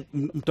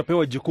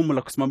mtapewa jukumu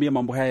la kusimamia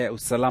mambo haya ya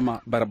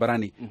usalama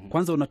barabarani.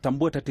 Kwanza,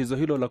 unatambua tatizo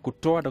hilo la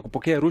kutoa na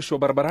kupokea rushwa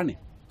barabarani?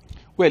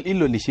 Well,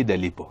 hilo ni shida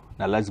lipo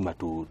na lazima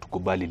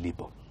tukubali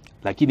lipo,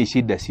 lakini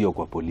shida sio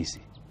kwa polisi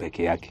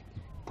peke yake.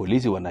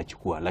 Polisi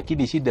wanachukua,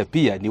 lakini shida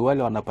pia ni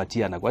wale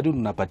wanapatiana. Kwa nini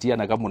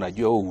unapatiana kama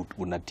unajua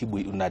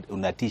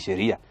unatii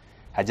sheria?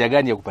 Haja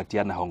gani ya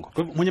kupatiana hongo?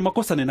 Mwenye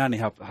makosa ni nani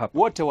hapa?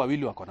 Wote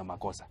wawili wako na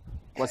makosa.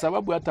 Kwa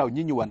sababu hata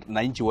nyinyi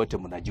wananchi wote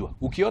mnajua.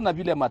 Ukiona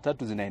vile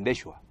matatu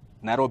zinaendeshwa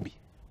Nairobi,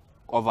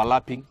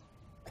 overlapping,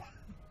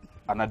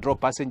 ana drop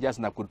passengers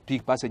na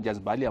kupick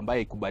passengers bali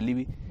ambaye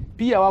ikubaliwi,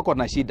 pia wako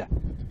na shida.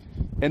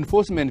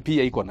 Enforcement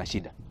pia iko na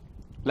shida.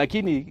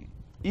 Lakini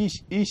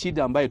hii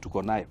shida ambayo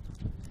tuko nayo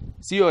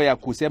sio ya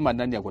kusema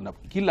nani yako na,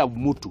 kila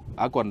mtu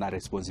ako na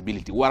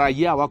responsibility.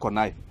 Raia wako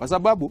nayo. Kwa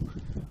sababu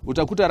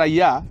utakuta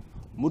raia,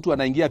 mtu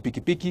anaingia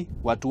pikipiki,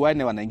 watu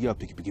 4 wanaingia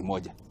pikipiki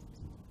moja.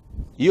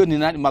 Hiyo ni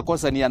nani?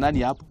 Makosa ni ya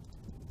nani hapo?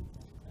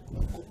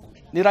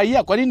 Ni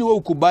raia. Kwa nini wewe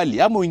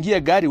ukubali? Ama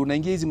uingie gari,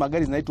 unaingia hizi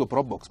magari zinaitwa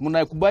probox.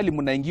 Mnakubali,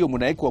 mnaingia,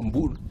 mnawekwa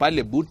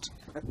pale boot,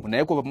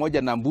 mnawekwa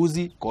pamoja na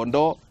mbuzi,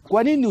 kondoo.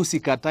 Kwa nini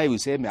usikatae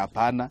useme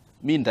hapana?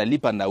 Mimi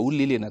ndalipa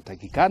nauli ile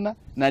inatakikana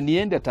na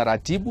niende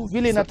taratibu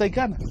vile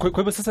inatakikana. Kwa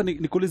hivyo sasa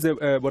nikuulize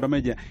Bwana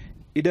Meja,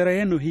 idara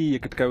yenu hii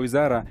katika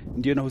wizara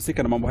ndio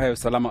inahusika na mambo haya ya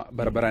usalama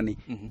barabarani.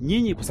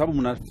 Nyinyi kwa sababu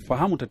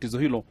mnafahamu tatizo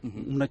hilo,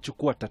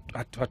 mnachukua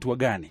hatua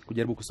gani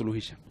kujaribu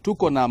kusuluhisha?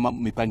 Tuko na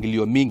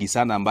mipangilio mingi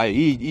sana ambayo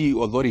hii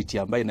authority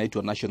ambayo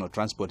inaitwa National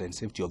Transport and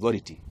Safety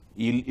Authority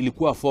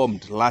ilikuwa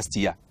formed last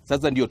year.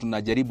 Sasa ndio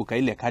tunajaribu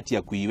ile kati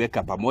ya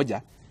kuiweka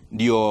pamoja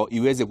ndio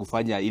iweze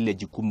kufanya ile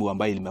jukumu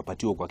ambayo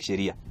limepatiwa kwa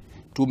sheria.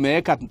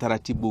 Tumeweka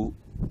taratibu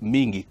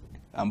mingi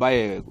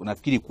ambaye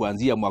nafikiri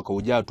kuanzia mwaka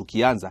ujao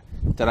tukianza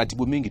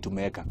taratibu mingi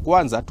tumeweka.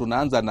 Kwanza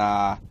tunaanza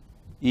na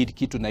hii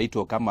kitu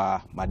naitwa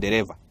kama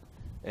madereva.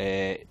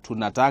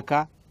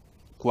 Tunataka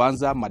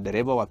kwanza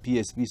madereva wa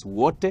PSVs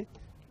wote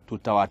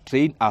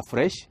tutawatrain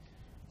afresh.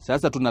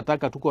 Sasa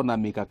tunataka tuko na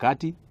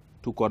mikakati,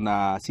 tuko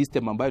na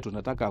system ambayo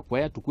tunataka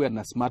tukue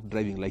na smart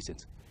driving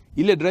license.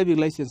 Ile driving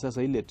license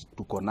sasa ile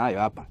tuko nayo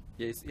hapa.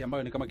 Yes,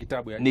 ambayo ni kama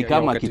kitabu ni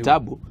kama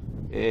kitabu.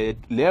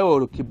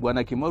 Leo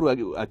Bwana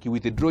Kimaru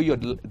akiwithdraw your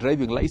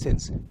driving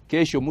license,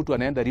 kesho mtu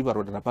anaenda River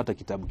Road anapata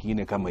kitabu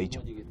kingine kama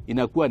hicho.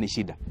 Inakuwa ni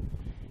shida.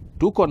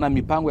 Tuko na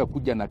mipango ya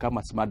kuja na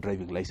kama smart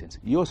driving license.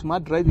 Hiyo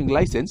smart driving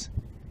license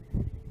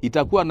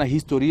itakuwa na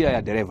historia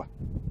ya dereva.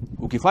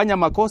 Ukifanya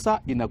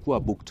makosa inakuwa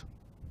booked.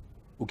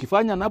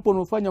 Ukifanya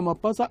unafanya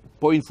makosa,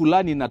 point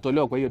fulani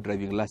inatolewa kwa hiyo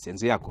driving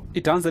license yako.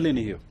 Itaanza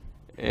lini hiyo?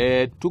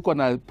 Tuko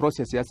na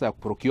process ya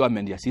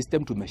procurement ya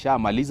system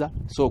tumeshamaliza,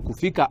 so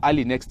kufika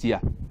early next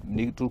year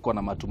tuko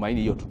na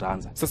matumaini hiyo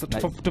tutaanza. Sasa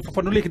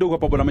tufafanulie kidogo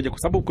hapa Bwana Meja, kwa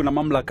sababu kuna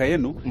mamlaka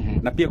yenu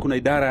na pia kuna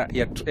idara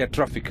ya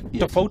traffic. Yes.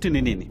 Tofauti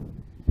ni nini?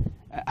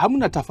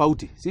 Hamna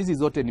tofauti. Sisi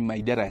zote ni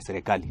maidara ya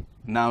serikali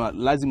na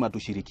lazima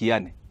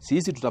tushirikiane.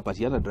 Sisi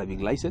tutapatiana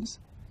driving license.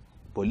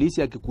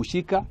 Polisi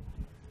akikushika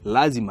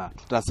lazima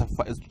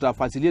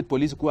tutafacilitate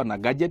polisi kuwa na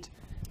gadget.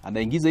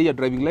 Anaingiza hiyo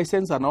driving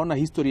license, anaona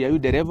history ya huyu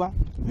dereva,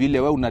 vile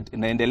wewe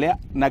unaendelea,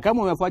 na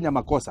kama umefanya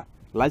makosa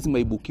lazima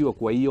ibukiwe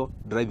kwa hiyo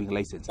driving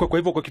license. Kwa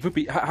hivyo kwa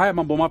kifupi haya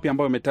mambo mapya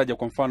ambayo umetaja,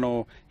 kwa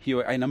mfano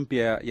hiyo aina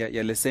mpya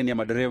ya leseni ya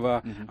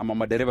madereva ama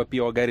madereva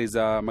pia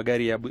wa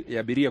magari ya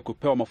abiria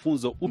kupewa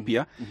mafunzo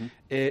upya,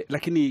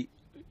 lakini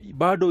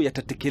bado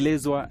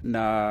yatatekelezwa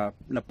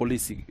na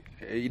polisi,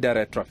 idara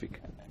ya traffic.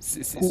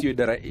 Sio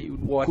idara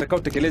watakao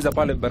tekeleza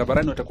pale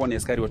barabarani watakuwa ni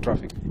askari wa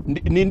traffic.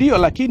 Ndio,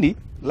 lakini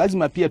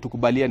lazima pia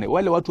tukubaliane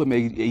wale watu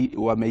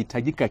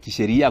wamehitajika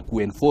kisheria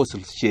kuenforce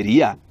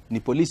sheria ni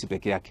polisi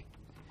peke yake.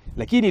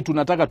 Lakini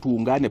tunataka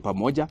tuungane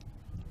pamoja,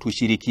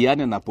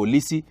 tushirikiane na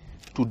polisi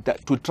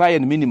to try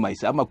and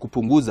minimize ama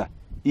kupunguza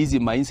hizi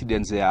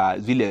incidents ya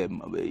vile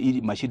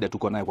mashida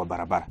tuko nayo kwa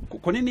barabara.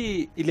 Kwa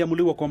nini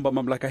iliamuliwa kwamba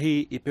mamlaka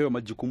hii ipewe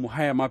majukumu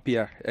haya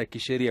mapya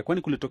kisheria?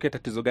 Kwani kulitokea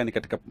tatizo gani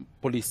katika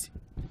polisi?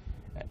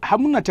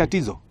 Hamna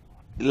tatizo.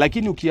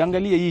 Lakini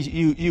ukiangalia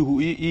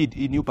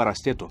hii new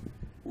parastatal,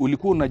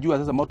 ulikuwa unajua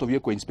sasa motor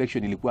vehicle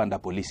inspection ilikuwa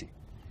under polisi.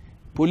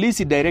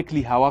 Polisi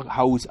directly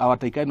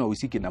hawataikani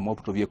wahusiki na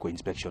motor vehicle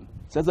inspection.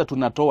 Sasa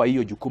tunatoa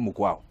hiyo jukumu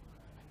kwao,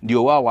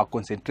 ndio wao wa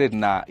concentrate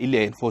na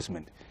ile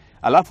enforcement.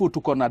 Alafu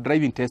tuko na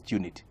driving test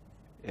unit.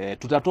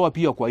 Tutatoa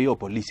pia kwa hiyo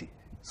polisi.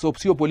 So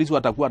sio polisi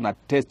watakuwa na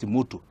test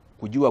mtu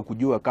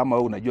kujua kama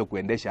wewe unajua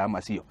kuendesha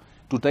ama sio.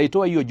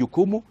 Tutaitoa hiyo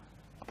jukumu,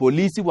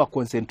 polisi wa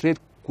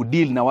concentrate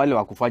kudeal na wale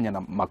wa kufanya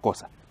na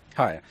makosa.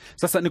 Haya,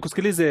 sasa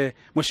nikusikilize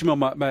Mheshimiwa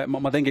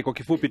Madhenge kwa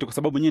kifupi tu, kwa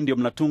sababu nyinyi ndio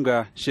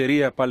mnatunga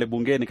sheria pale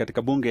bungeni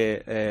katika bunge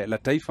la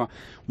taifa.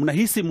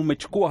 Mnahisi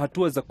mmechukua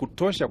hatua za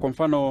kutosha? Kwa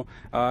mfano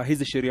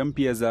hizi sheria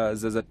mpya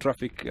za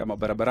traffic ama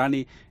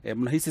barabarani,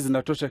 mnahisi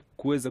zinatosha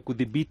kuweza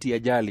kudhibiti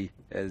ajali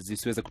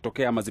zisiweze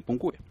kutokea ama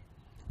zipungue?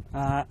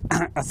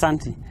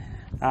 Asante.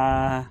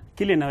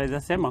 Kile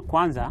naweza sema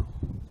kwanza,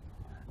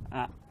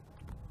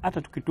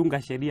 hata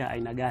tukitunga sheria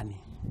aina gani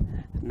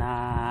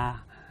na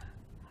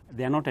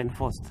they are not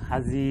enforced,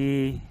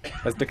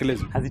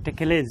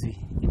 hazitekelezwi,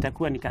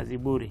 itakuwa ni kazi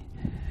bure.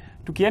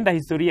 Tukienda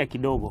historia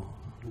kidogo,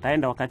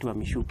 nitaenda wakati wa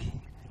Mishuki.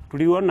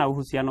 Tuliona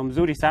uhusiano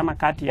mzuri sana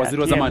kati ya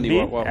waziri wa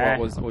zamani wa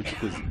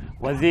uchukuzi.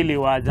 Waziri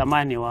wa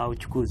zamani wa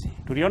uchukuzi.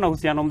 Tuliona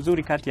uhusiano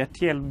mzuri kati ya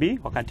TLB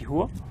wakati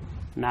huo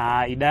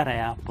na idara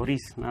ya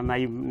polisi, na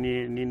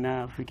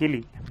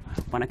ninafikiri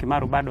Bwana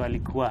Kimaru bado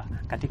alikuwa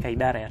katika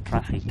idara ya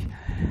traffic.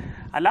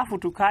 Alafu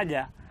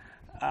tukaja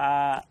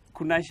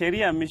kuna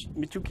sheria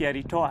Michuki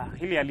alitoa,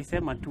 hili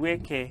alisema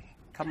tuweke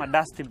kama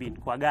dustbin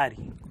kwa gari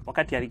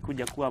wakati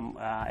alikuja kuwa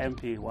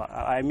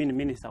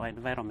Minister wa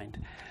Environment.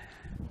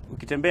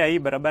 Ukitembea hii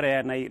barabara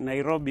ya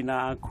Nairobi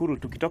na Kuru,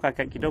 tukitoka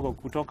kidogo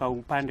kutoka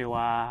upande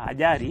wa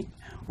Ajari,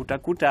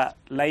 utakuta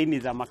laini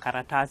za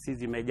makaratasi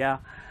zimejaa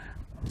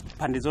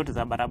pande zote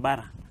za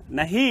barabara.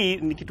 Na hii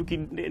ni kitu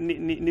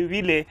ni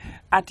vile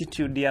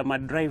attitude ya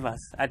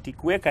madrivers, ati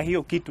kuweka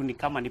hiyo kitu ni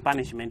kama ni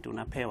punishment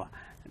unapewa.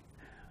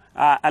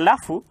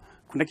 Alafu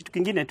kuna kitu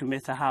kingine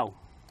tumesahau.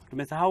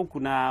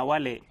 Kuna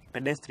wale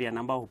pedestrian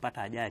ambao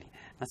hupata ajali.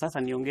 Na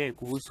sasa niongee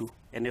kuhusu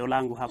eneo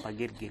langu hapa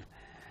Gilgil.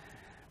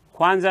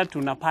 Kwanza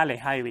tuna pale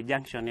highway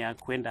junction ya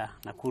kwenda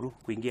Nakuru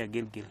kuingia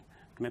Gilgil.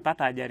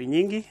 Tumepata ajali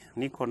nyingi,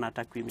 niko na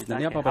takwimu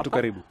zake hapa tu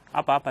karibu.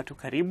 Hapa tu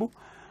karibu.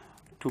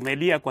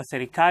 Tumelia kwa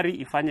serikali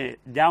ifanye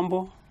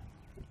jambo.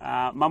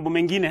 Mambo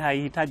mengine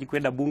haihitaji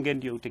kwenda bunge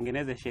ndio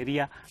utengeneze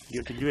sheria,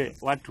 ndio tujue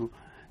watu,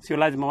 sio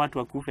lazima watu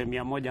wakufe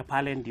 100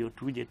 pale ndio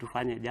tuje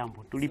tufanye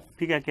jambo.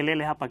 Tulipiga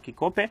kelele hapa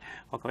Kikope,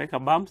 wakaweka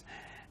bumps,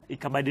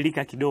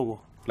 ikabadilika kidogo.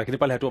 Lakini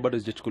pale hatua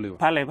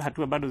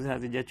bado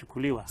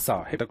hazijachukuliwa.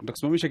 Sawa,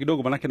 nitakusimamisha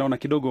kidogo manake naona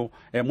kidogo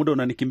muda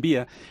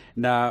unanikimbia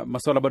na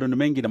masuala bado ni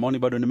mengi na maoni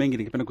bado ni mengi.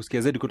 Ningependa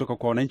kusikia zaidi kutoka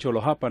kwa wananchi walo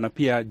hapa, na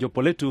pia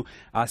jopo letu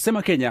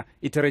Sema Kenya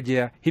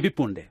itarejea hivi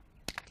punde.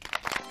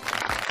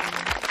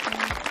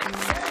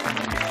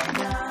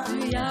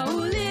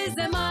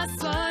 Tuyaulize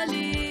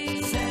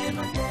maswali.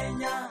 Sema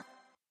Kenya.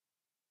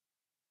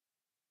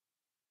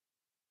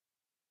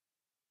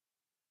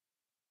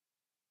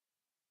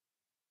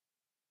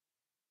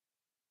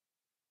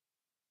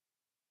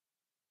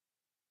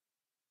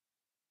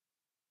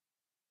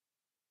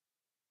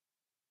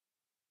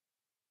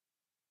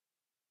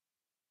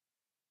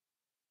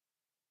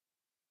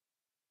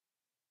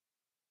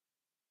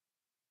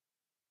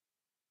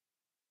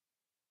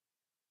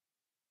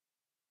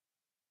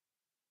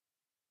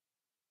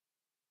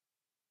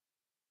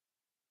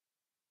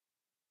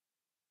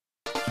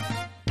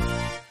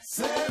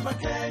 Sema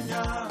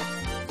Kenya.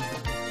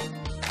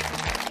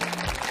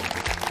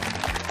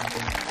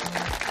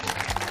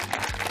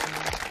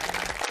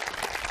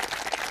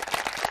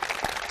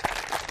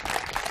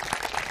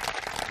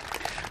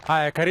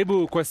 Haya,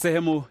 karibu kwa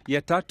sehemu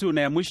ya tatu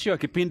na ya mwisho ya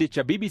kipindi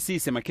cha BBC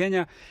Sema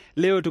Kenya.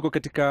 Leo tuko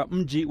katika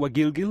mji wa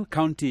Gilgil,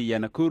 kaunti ya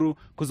Nakuru,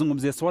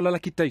 kuzungumzia swala la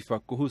kitaifa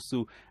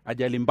kuhusu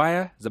ajali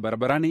mbaya za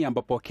barabarani,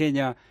 ambapo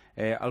Kenya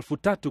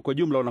 3,000 kwa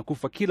jumla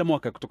wanakufa kila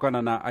mwaka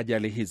kutokana na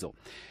ajali hizo.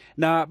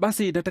 Na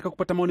basi nataka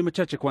kupata maoni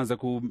machache kwanza.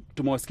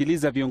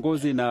 Tumewasikiliza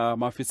viongozi na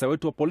maafisa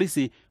wetu wa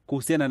polisi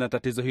kuhusiana na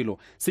tatizo hilo.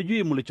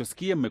 Sijui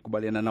mlichosikia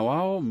mmekubaliana na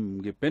wao,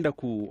 mngependa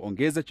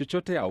kuongeza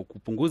chochote au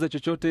kupunguza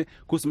chochote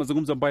kuhusu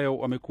mazungumzo ambayo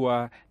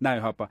wamekuwa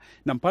nayo hapa.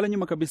 Na pale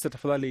nyuma kabisa,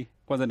 tafadhali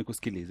kwanza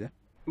nikusikilize.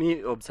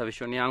 Mi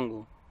observation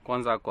yangu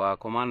kwanza kwa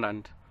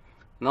commandant,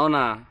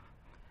 naona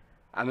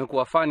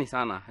amekuwa funny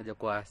sana,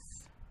 hajakuwa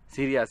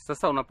serious.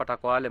 Sasa unapata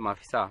kwa wale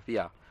maafisa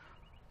pia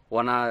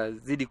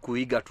wanazidi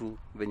kuiga tu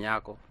venye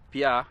yako.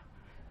 Pia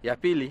ya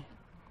pili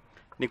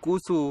ni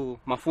kuhusu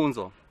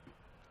mafunzo.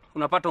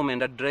 Unapata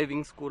umeenda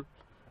driving school,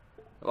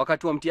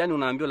 wakati wa mtihani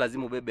unaambiwa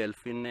lazima ubebe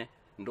 4,000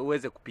 ndio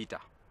uweze kupita.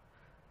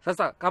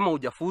 Sasa kama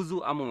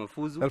hujafuzu ama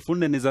umefuzu,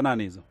 4,000 ni za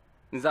nani hizo?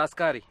 Ni za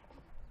askari.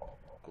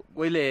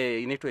 Kwa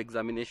ile inaitwa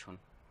examination.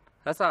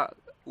 Sasa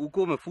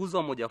uko umefuzu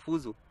ama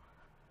hujafuzu,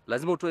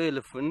 lazima utoe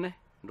 4,000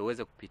 ndio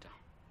uweze kupita.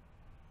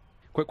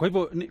 Kwa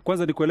hivyo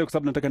kwanza nikuelewe, kwa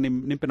sababu nataka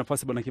nimpe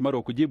nafasi Bwana Kimaru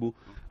wa kujibu.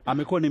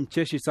 Amekuwa ni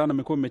mcheshi sana,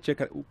 amekuwa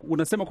mmecheka.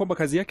 Unasema kwamba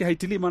kazi yake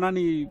haitilii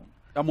manani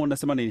ama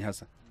unasema nini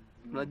hasa?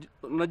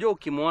 Unajua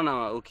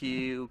ukimwona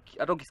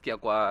hata ukisikia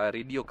kwa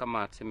radio,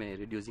 kama tuseme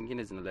radio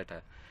zingine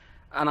zinaleta,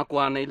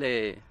 anakuwa na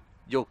ile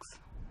jokes.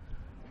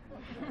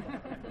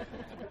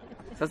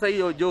 Sasa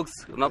hiyo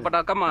jokes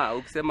unapata kama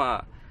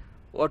ukisema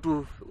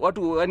watu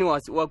yani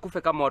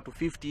wakufe kama watu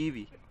 50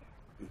 hivi,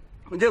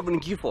 ndio ni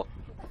kifo.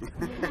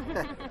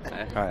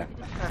 Haya.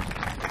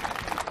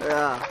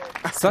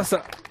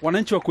 Sasa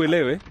wananchi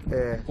wakuelewe,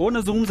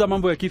 unazungumza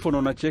mambo ya kifo na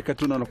unacheka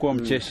tu na unakuwa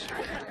mcheshi.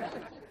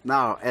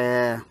 Now,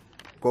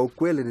 kwa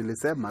ukweli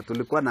nilisema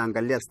tulikuwa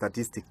naangalia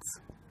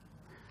statistics.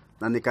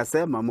 Na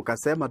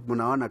mkasema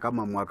mnaona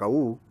kama mwaka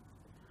huu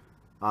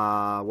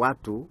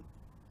watu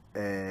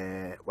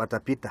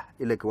watapita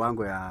ile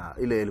kiwango ya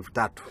ile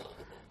 3,000.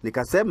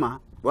 Nikasema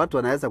watu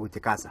wanaweza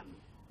kuchikasa.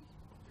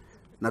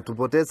 Na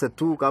tupoteze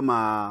tu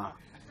kama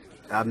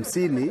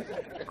 50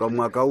 kwa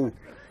mwaka huu,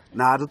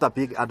 na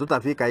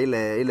hatutafika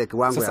ile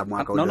kiwango sasa, ya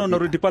mwaka huu. Naona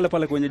unarudi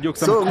pale kwenye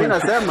jokes. So mimi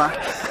nasema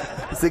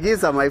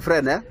Sikiza my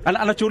friend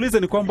Anachouliza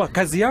ni kwamba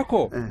kazi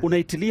yako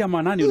unaitilia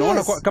maanani,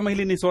 unaona kama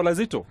hili ni swala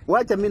zito?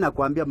 Wacha mimi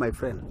nakwambia my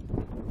friend.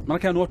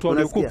 Maana ni watu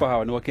waliokufa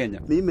hawa ni wa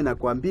Kenya. Mimi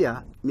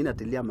nakwambia mimi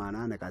natilia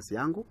maanani kazi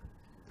yangu.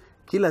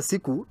 Kila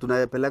siku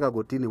tunayepeleka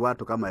kotini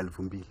watu kama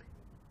 2000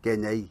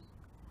 Kenya hii.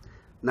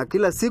 Na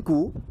kila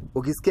siku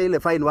ukisikia ile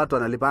fine watu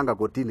wanalipanga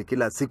kotini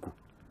kila siku.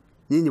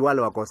 Nyinyi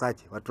wale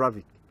wakosaji wa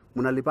traffic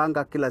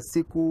mnalipanga kila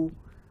siku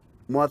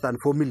more than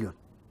 4 million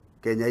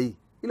Kenya hii.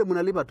 Ile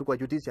mnalipa tu kwa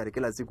judiciary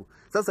kila siku.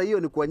 Sasa hiyo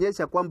ni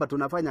kuonyesha kwamba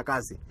tunafanya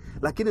kazi.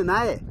 Lakini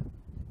naye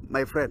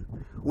my friend,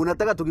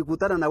 unataka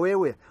tukikutana na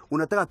wewe,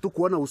 unataka tu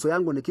kuona uso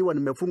yangu nikiwa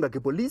nimefunga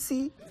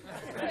kipolisi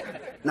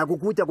na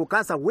kukuja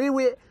kukasa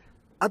wewe,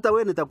 hata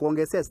wewe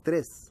nitakuongezea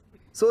stress.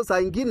 So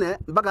saa nyingine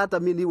mpaka hata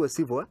mimi niwe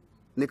sivyo,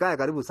 nikae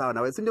karibu sawa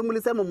na wewe. Si ndio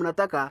mlisema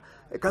mnataka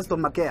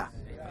customer care.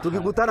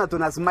 Tukikutana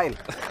tuna smile.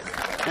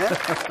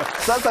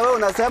 Sasa wewe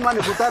unasema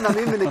nikutana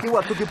mimi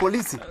nikiwa tu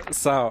kipolisi.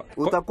 Sawa.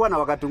 Utakuwa na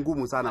wakati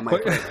ngumu sana my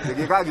friend.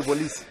 Nikikaa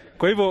kipolisi.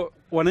 Kwa hivyo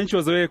wananchi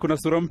wazoee kuna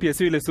sura mpya,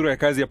 sio ile sura ya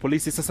kazi ya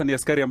polisi, sasa ni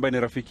askari ambaye ni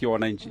rafiki wa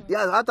wananchi.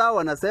 Hata hao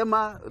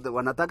wanasema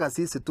wanataka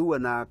sisi tuwe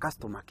na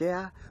customer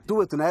care,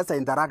 tuwe tunaweza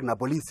interact na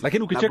polisi.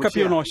 Lakini ukicheka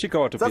pia unawashika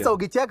watu pia. Sasa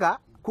ukicheka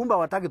kumba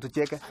wataki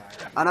tucheke.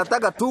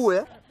 Anataka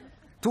tuwe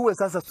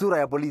sasa sura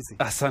ya polisi.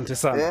 Asante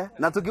sana.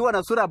 Na tukiwa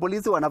na sura ya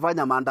polisi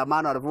wanafanya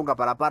maandamano, wanafunga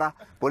barabara,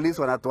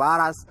 polisi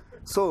wanatuharas.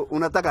 So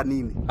unataka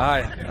nini?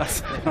 Haya.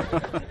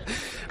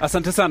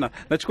 Asante sana.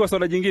 Nachukua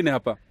swala jingine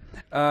hapa.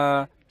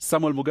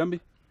 Samuel Mugambi.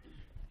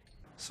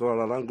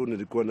 Swala langu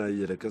nilikuwa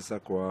naielekeza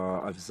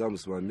kwa afisa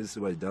msimamizi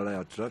wa idara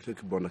ya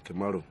traffic Bwana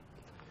Kemaro.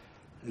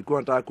 Nilikuwa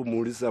nataka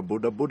kumuuliza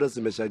bodaboda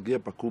zimeshagia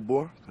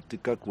pakubwa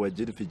katika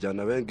kuajiri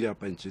vijana wengi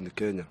hapa nchini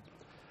Kenya.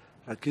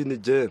 Lakini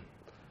je,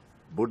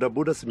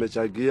 bodaboda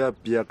zimeshagia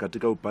pia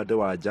katika upande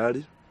wa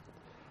ajali?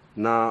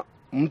 Na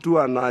mtu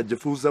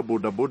anajifunza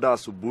bodaboda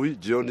asubuhi,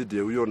 jioni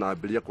ndio huyo na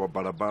abiria kwa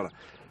barabara.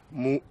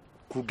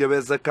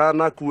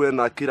 Kungewezekana kuwe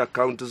na kila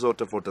county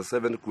zote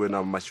 47 kuwe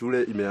na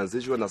mashule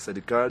imeanzishwa na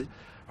serikali.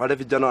 Wale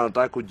vijana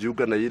wanataka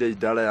kujiunga na ile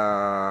idara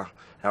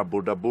ya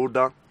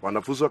bodaboda,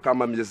 wanafuzwa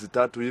kama miezi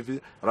 3 hivi,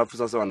 alafu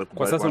sasa wanakubali.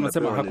 Kwa sasa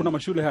unasema hakuna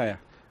mashule haya?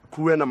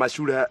 Kuwe na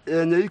mashule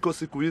yenye iko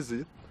siku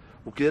hizi.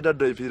 Ukienda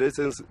drive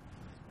license,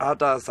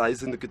 hata saa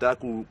hizi nikitaka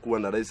kuwa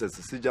na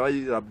license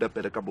sijawahi labda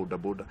peleka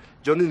bodaboda.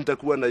 Johnny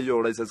nitakuwa na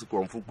hiyo license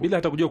kwa mfuko. Bila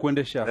hata kujua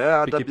kuendesha.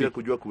 Hata pia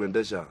kujua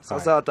kuendesha.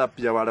 Sasa hata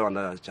pia wale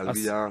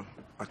wanachangia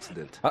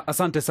accident.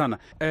 Asante sana.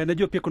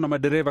 Najua pia kuna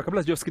madereva,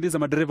 kabla sijasikiliza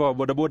madereva wa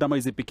bodaboda ama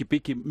hizi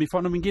pikipiki,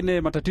 mifano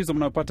mingine matatizo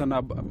mnayopata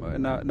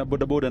na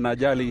bodaboda na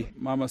ajali.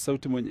 Mama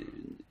sauti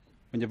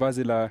mwenye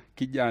vazi la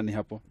kijani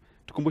hapo.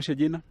 Tukumbushe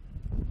jina.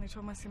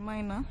 Naitwa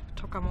Masimaina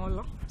toka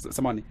Molo.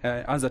 Samani,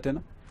 anza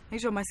tena.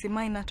 Naitwa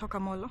Masimaina toka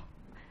Molo.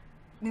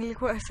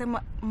 Nilikuwa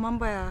sema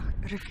mambo ya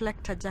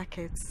reflector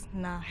jackets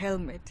na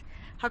helmet.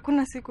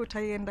 Hakuna siku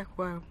utaienda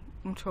kwa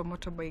mtu wa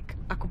motorbike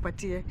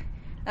akupatie.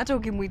 Hata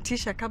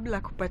ukimuitisha kabla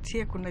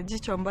akupatie kuna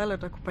jicho ambalo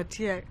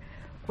atakupatia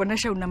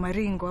kuonesha una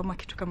maringo ama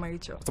kitu kama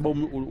hicho. Kwa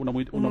sababu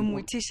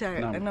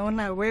unamuitisha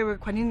anaona wewe,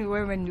 kwa nini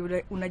wewe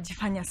ni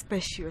unajifanya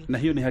special. Na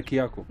hiyo ni haki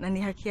yako. Na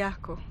ni haki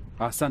yako.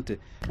 Asante.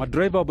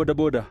 Madriver wa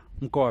bodaboda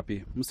mko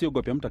wapi?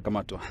 Msiogope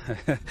mtakamatwa.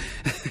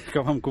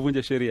 Kama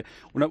mkuvunja sheria.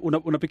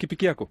 Una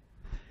pikipiki yako?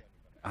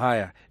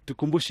 Haya,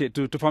 tukumbushe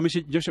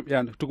tufahamishe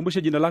Joshua,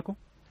 tukumbushe jina lako.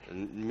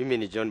 Mimi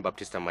ni John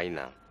Baptista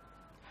Maina.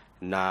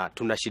 Na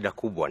tuna shida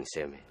kubwa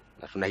niseme.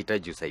 Na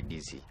tunahitaji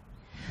usaidizi.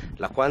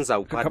 La kwanza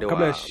upande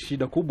kabla ya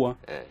shida kubwa,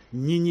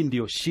 nyinyi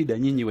ndio shida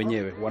nyinyi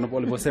wenyewe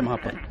walivyosema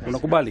hapa.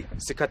 Unakubali?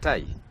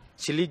 Sikatai.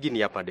 Shilingi ni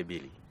ya pande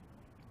mbili.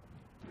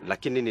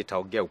 Lakini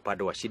nitaongea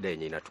upande wa shida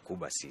yenye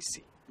inatukuba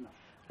sisi.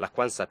 La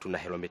kwanza tuna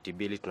helmet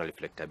mbili, tuna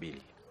reflector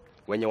mbili.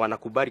 Wenye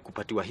wanakubali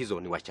kupatiwa hizo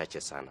ni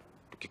wachache sana.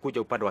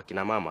 Tukikuja upande wa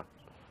kina mama,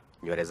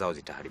 nywele zao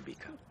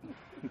zitaharibika.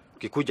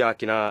 Ukikuja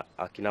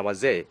akina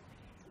wazee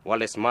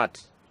wale smart,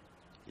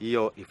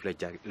 hiyo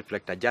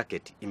reflector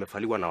jacket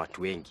imefaliwa na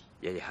watu wengi,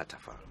 yeye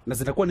hatafaa. Na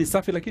zitakuwa ni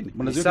safi, lakini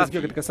mnaziweka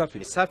zikiwa katika safi.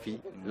 Ni safi,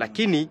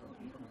 lakini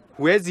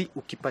huwezi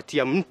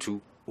ukipatia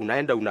mtu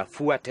unaenda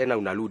unafua tena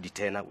unarudi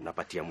tena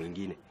unapatia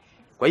mwingine.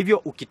 Kwa hivyo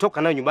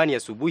ukitoka nayo nyumbani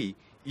asubuhi,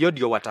 hiyo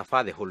ndio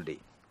watafaa the whole day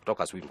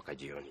kutoka asubuhi mpaka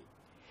jioni.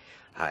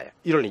 Haya,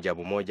 hilo ni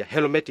jambo moja.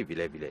 Helmet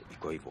vile vile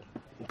iko hivyo.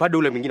 Upande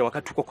ule mwingine,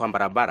 wakati tuko kwa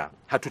barabara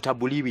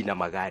hatutabuliwi na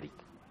magari.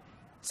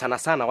 Sana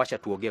sana wacha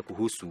tuongee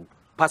kuhusu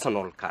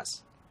personal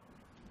cars.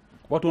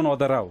 Watu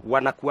wanawadharau.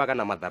 Wanakuaga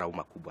na madharau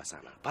makubwa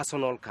sana.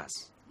 Personal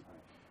cars.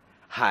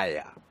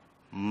 Haya,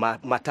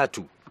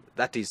 matatu,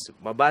 that is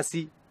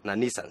mabasi na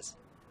Nissans.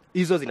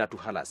 Hizo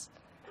zinatuhalas.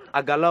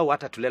 Agalau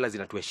hata tulela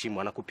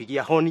zinatuheshimu,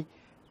 anakupigia honi,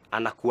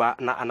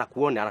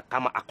 anakuona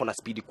kama ako na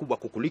speed kubwa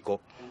kukuliko,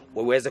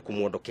 uweze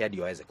kumuondokea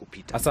ndio aweze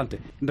kupita. Asante.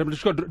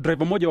 Nitamchukua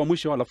driver mmoja wa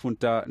mwisho alafu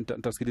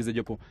nitasikiliza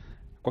jopo.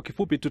 Kwa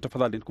kifupi tu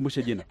tafadhali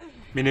nikumbushe jina.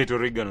 Mimi naitwa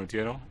Regan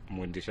Otieno,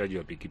 mwendeshaji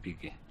wa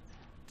pikipiki.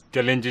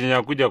 Challenge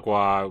inakuja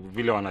kwa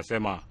vile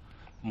wanasema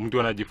mtu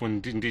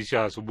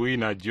anajifundisha asubuhi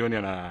na jioni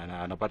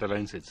anapata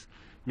license.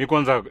 Mimi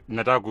kwanza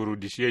nataka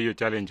kurudishia hiyo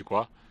challenge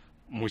kwa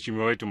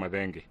mheshimiwa wetu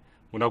Madhenge.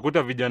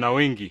 Unakuta vijana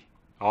wengi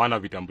hawana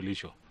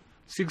vitambulisho.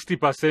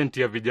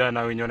 60% ya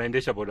vijana wenye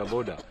wanaendesha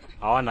bodaboda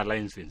hawana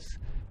license.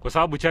 Kwa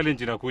sababu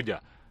challenge inakuja,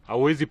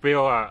 hauwezi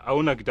pewa,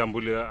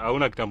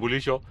 hauna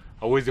kitambulisho,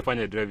 hauwezi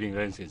fanya driving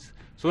license.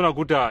 So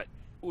unakuta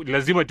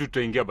lazima tu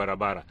tutaingia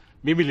barabara.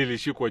 Mimi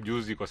nilishikwa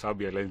juzi kwa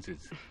sababu ya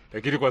license.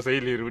 Lakini kwa sasa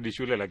nilirudi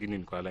shule lakini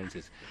niko na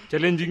license.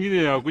 Challenge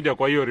nyingine inakuja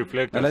kwa hiyo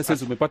reflectors.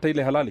 License umepata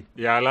ile halali?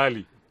 Ya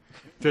halali.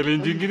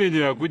 Challenge nyingine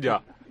inakuja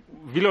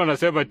vile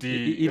wanasema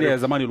ile ya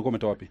zamani ulikuwa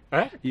umetoa wapi?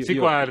 Si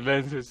kwa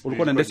license.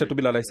 Ulikuwa unaendesha tu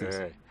bila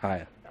license.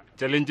 Haya.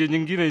 Challenge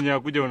nyingine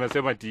inakuja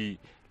unasema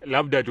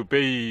labda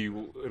tupei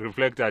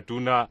reflector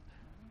hatuna,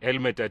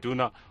 helmet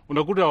hatuna.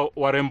 Unakuta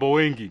warembo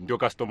wengi ndio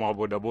customer wa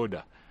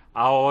bodaboda.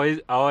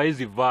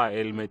 Hawawezi vaa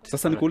helmet.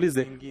 Sasa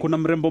nikuulize, kuna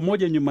mrembo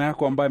mmoja nyuma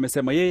yako ambaye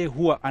amesema yeye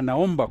huwa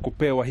anaomba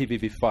kupewa hivi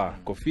vifaa,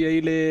 kofia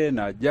ile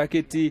na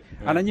jaketi,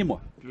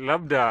 ananyimwa?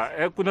 Labda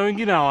kuna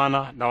wengine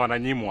hawana na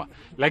wananyimwa,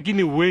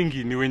 lakini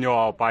wengi ni wenye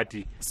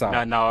hawapati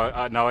na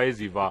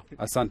hawawezi vaa.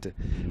 Asante.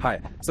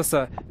 Haya,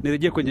 sasa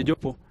nirejee kwenye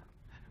jopo.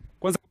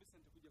 Kwanza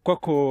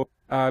kwako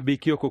Bi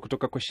Kioko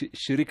kutoka kwa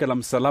shirika la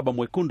Msalaba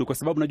Mwekundu, kwa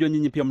sababu najua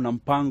nyinyi pia mna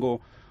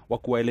mpango wa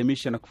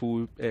kuwaelimisha na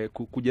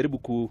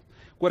kujaribu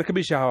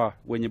kuwarekebisha hawa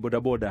wenye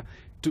bodaboda.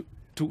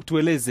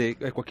 Tueleze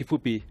kwa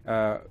kifupi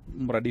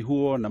mradi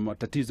huo na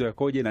matatizo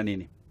yakoje na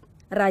nini?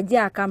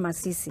 Rajaa kama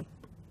sisi,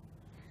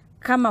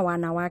 kama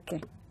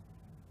wanawake,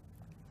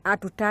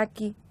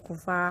 hatutaki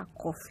kuvaa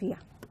kofia.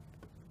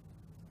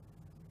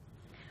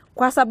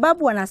 Kwa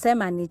sababu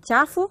wanasema ni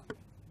chafu.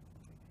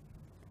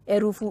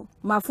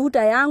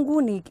 Mafuta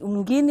yangu ni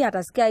mwingine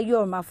atasikia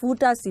hiyo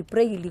mafuta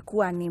spray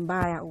ilikuwa ni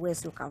mbaya,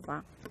 uwezi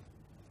ukavaa.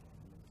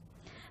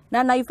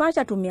 Na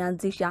Naivasha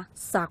tumeanzisha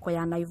sako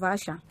ya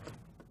Naivasha.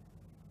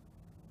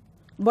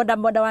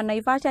 Boda wa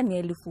Naivasha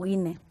ni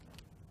 4,000.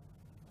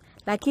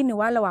 Lakini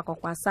wale wako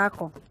kwa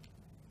sako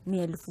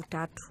ni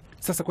 3,000.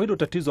 Sasa kwa hilo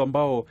tatizo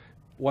ambao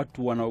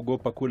watu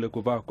wanaogopa kule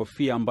kuvaa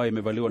kofia ambayo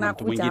imevaliwa na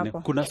mtu mwingine,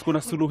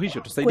 kuna suluhisho?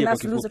 Tusaidie kwa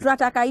kifupi.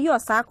 Tunataka hiyo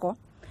sako,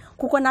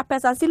 kuko na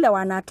pesa zile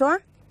wanatoa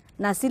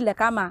na zile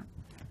kama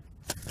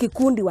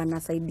kikundi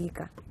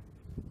wanasaidika.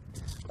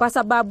 Kwa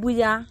sababu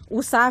ya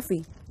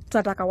usafi,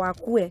 tunataka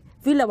wakue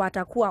vile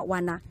watakuwa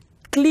wana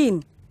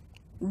clean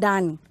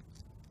ndani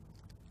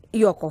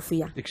hiyo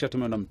kofia.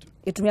 Ikishatumiwa na mtu.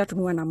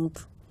 Tumiwa na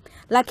mtu.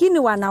 Lakini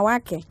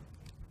wanawake,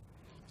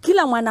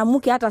 kila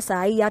mwanamke hata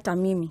saa hii hata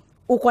mimi,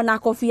 uko na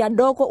kofia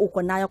dogo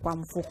uko nayo kwa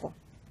mfuko.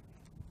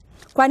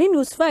 Kwa nini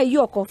usivae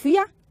hiyo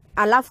kofia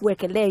alafu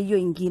wekelee hiyo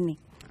ingine?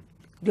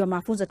 Ndio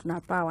mafunzo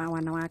tunapawa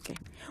wanawake.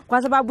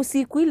 Kwa sababu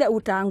siku ile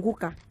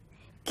utaanguka,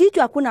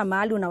 kichwa hakuna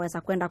mahali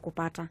unaweza kwenda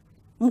kupata.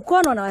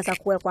 Mkono unaweza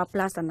kuwekwa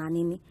plasta na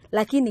nini,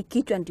 lakini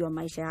kichwa ndio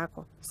maisha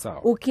yako.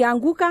 Sawa.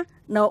 Ukianguka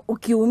na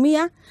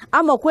ukiumia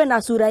ama kuwe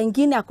na sura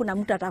nyingine, hakuna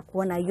mtu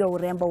atakuona hiyo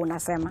urembo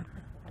unasema.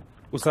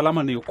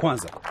 Usalama ni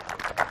kwanza.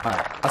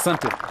 Haya,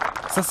 asante.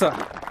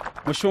 Sasa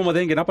Mheshimiwa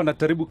Madhenge, hapa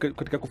nataribu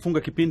katika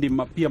kufunga kipindi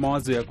pia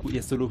mawazo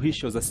ya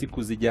suluhisho za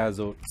siku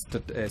zijazo.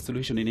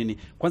 Suluhisho ni nini?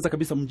 Kwanza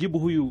kabisa mjibu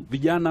huyu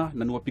vijana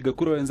na ni wapiga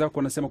kura wenzako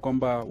wanasema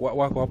kwamba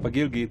wako hapa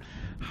Gilgil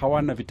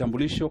hawana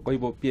vitambulisho, kwa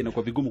hivyo pia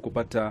inakuwa vigumu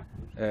kupata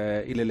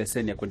ile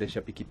leseni ya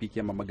kuendesha pikipiki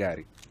ama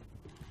magari.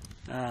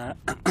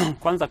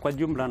 Kwanza kwa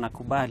jumla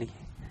nakubali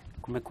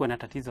kumekuwa na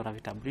tatizo la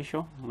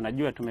vitambulisho.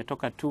 Mnajua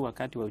tumetoka tu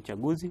wakati wa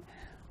uchaguzi,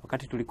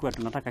 wakati tulikuwa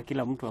tunataka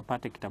kila mtu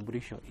apate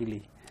kitambulisho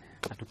ili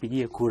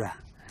atupigie kura.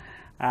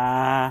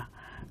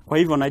 Kwa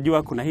hivyo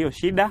najua kuna hiyo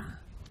shida,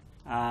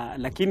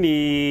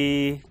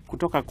 lakini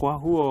kutoka kwa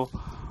huo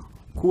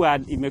kuwa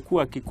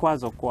imekuwa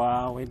kikwazo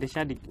kwa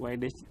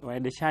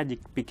waendeshaji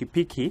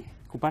pikipiki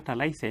kupata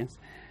license,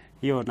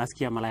 hiyo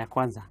nasikia mara ya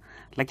kwanza.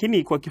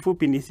 Lakini kwa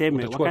kifupi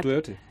niseme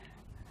wakati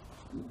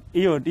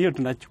hiyo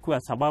tunachukua,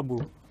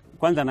 sababu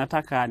kwanza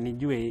nataka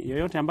nijue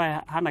yoyote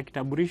ambaye hana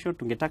kitambulisho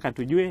tungetaka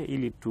tujue,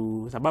 ili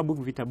sababu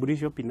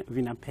vitambulisho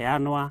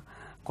vinapeanwa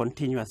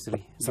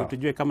continuously. So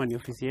tujue kama ni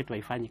ofisi yetu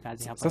haifanyi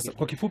kazi hapa. Sasa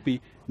kwa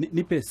kifupi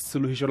nipe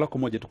suluhisho lako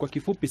moja tu kwa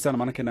kifupi sana,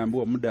 maana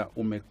naambiwa muda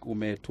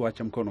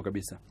umetuacha mkono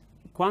kabisa.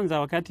 Kwanza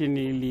wakati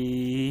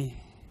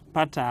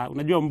nilipata,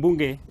 unajua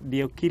mbunge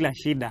ndio kila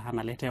shida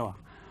analetewa.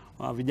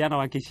 Vijana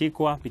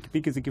wakishikwa,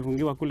 pikipiki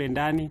zikifungiwa kule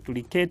ndani,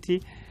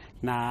 tuliketi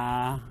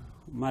na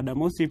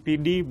Madam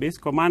OCPD,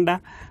 Base Commander,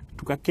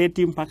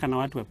 tukaketi mpaka na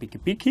watu wa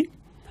pikipiki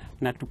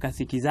na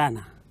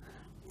tukasikizana.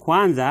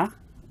 Kwanza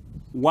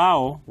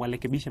wao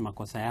warekebishe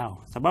makosa yao,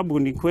 sababu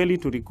ni kweli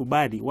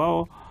tulikubali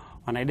wao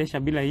wanaendesha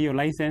bila hiyo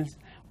license,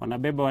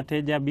 wanabeba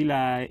wateja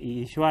bila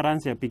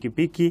insurance ya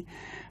pikipiki,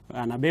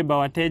 wanabeba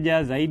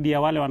wateja zaidi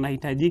ya wale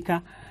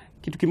wanahitajika.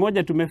 Kitu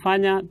kimoja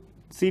tumefanya,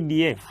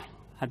 CDF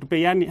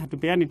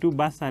hatupeani tu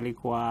basari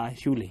kwa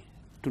shule,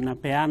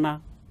 tunapeana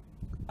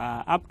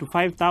up to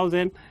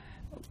 5,000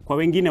 kwa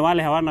wengine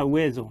wale hawana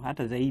uwezo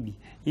hata zaidi,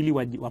 ili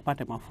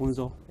wapate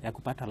mafunzo ya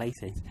kupata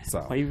license.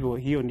 Kwa hivyo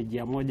hiyo ni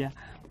njia moja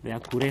ya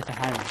kuleta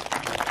hayo.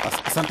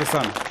 Asante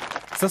sana.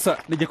 Sasa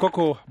nije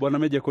kwako Bwana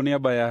Meja, kwa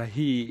niaba ya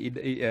hii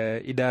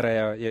idara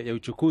ya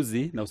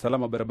uchukuzi na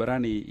usalama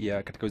barabarani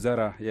katika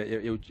wizara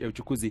ya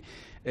uchukuzi,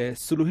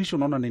 suluhisho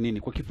unaona ni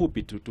nini kwa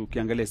kifupi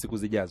tukiangalia siku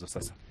zijazo?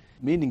 Sasa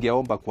mimi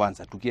ningeomba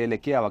kwanza,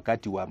 tukielekea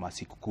wakati wa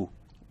masikukuu,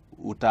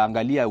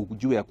 utaangalia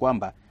ujue ya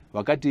kwamba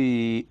wakati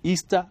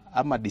Easter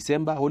ama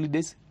Disemba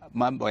holidays,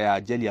 mambo ya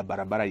ajali ya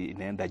barabara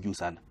inaenda juu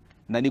sana.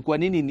 Na ni kwa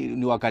nini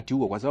ni wakati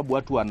huo? Kwa sababu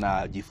watu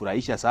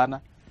wanajifurahisha sana,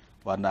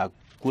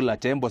 wanakula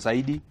tembo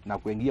zaidi na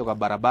kuingia kwa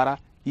barabara,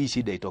 hii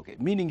shida itoke.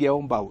 Mimi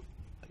ningeomba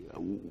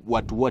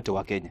watu wote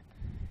wa Kenya,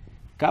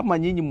 kama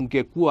nyinyi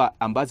mngekuwa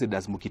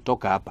ambassadors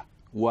mkitoka hapa,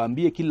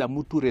 waambie kila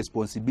mtu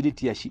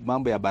responsibility ya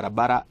mambo ya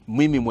barabara,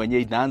 mimi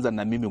mwenyewe inaanza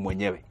na mimi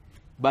mwenyewe,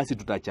 basi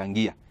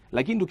tutachangia.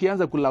 Lakini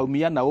tukianza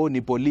kulaumiana,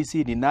 ni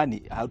polisi ni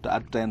nani,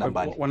 hatutaenda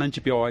mbali.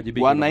 Wananchi pia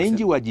wajibike.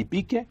 Wananchi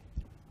wajipike,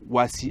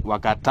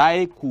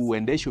 wakatae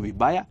kuendeshwa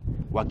vibaya.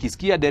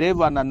 Wakisikia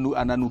dereva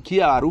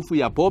ananukia harufu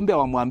ya pombe,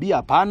 wamwambie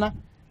hapana,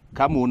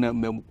 kama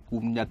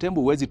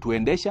unyatembo huwezi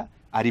tuendesha,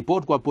 a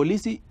report kwa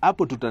polisi,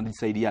 hapo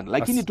tutasaidiana.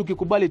 Lakini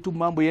tukikubali tu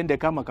mambo iende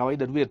kama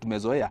kawaida vile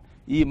tumezoea,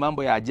 hii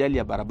mambo ya ajali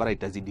ya barabara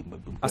itazidi.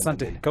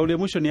 Asante. Kauli ya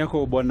mwisho ni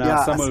yako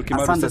Bwana Samuel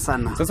Kimaru.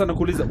 Sasa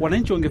nakuuliza,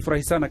 wananchi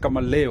wangefurahi sana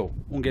kama leo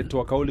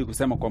ungetoa kauli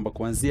kusema kwamba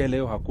kuanzia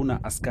leo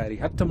hakuna askari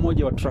hata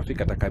mmoja wa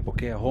traffic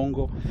atakayepokea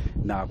hongo,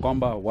 na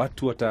kwamba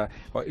watu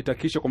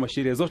itakisha kwa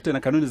sheria zote na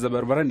kanuni za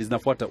barabarani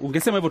zinafuata.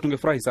 Ungesema hivyo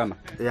tungefurahi sana.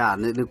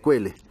 Ni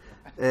kweli.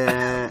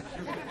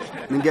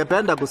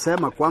 Ningependa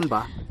kusema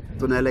kwamba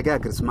tunaelekea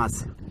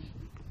Christmas.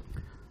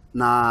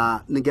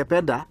 Na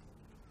ningependa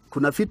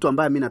kuna vitu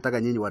ambayo mimi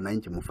nataka nyinyi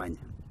wananchi mfanye.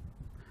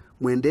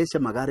 Muendeshe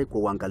magari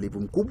kwa uangalifu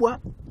mkubwa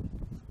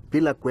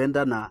bila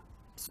kwenda na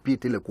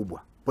speed ile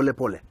kubwa. Pole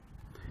pole.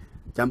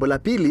 Jambo la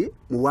pili,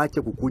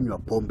 muache kukunywa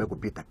pombe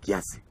kupita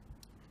kiasi.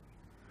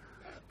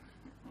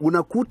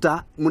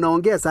 Unakuta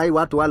mnaongea sahi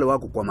watu wale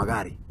wako kwa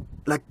magari,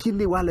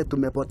 lakini wale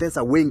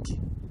tumepoteza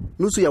wengi.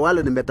 Nusu ya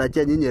wale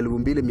nimetajia nyinyi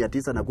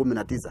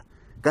 2919.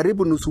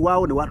 Karibu nusu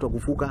wao ni watu wa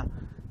kuvuka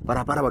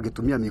barabara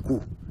wakitumia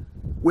miguu.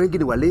 Wengi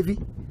ni walevi,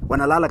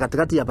 wanalala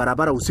katikati ya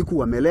barabara usiku,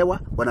 wamelewa,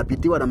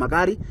 wanapitiwa na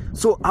magari.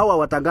 So hawa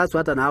watangazwa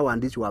hata na hawa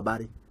waandishi wa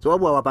habari.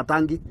 Sababu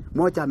hawapatangi,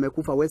 mmoja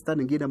amekufa Western,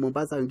 nyingine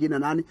Mombasa, nyingine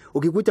nani.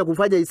 Ukikuja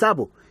kufanya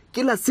hisabu,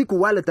 kila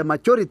siku wale the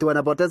majority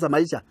wanapoteza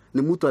maisha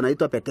ni mtu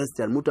anaitwa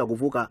pedestrian, mtu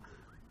akuvuka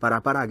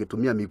barabara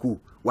akitumia miguu.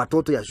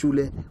 Watoto ya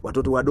shule,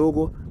 watoto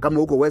wadogo, kama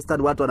huko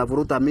Western watu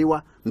wanavuruta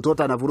miwa,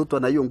 mtoto anavurutwa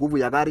na hiyo nguvu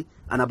ya gari,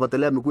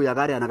 anapotelea miguu ya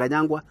gari,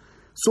 anakanyangwa.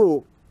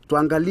 So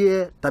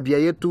tuangalie tabia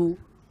yetu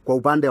kwa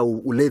upande wa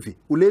ulevi.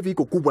 Ulevi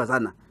iko kubwa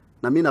sana.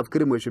 Na mimi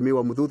nafikiri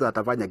mheshimiwa Muthuta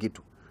atafanya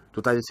kitu.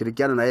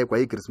 Tutashirikiana na yeye kwa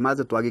hii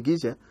Christmas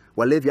tuhakikishe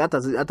walevi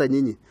hata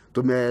nyinyi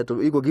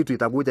iko kitu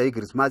itakuja hii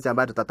Christmas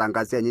ambayo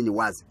tutatangazia nyinyi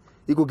wazi.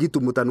 Iko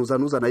kitu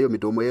mtanusa na hiyo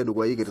midomo yenu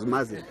kwa hii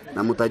Christmas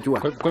na mtajua.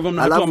 Kwa hivyo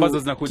mna hatua ambazo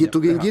zinakuja.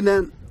 Kitu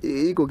kingine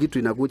iko kitu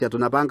inakuja,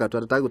 tunapanga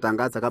tunataka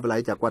kutangaza kabla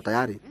haijakuwa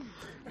tayari.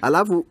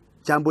 Alafu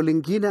jambo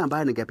lingine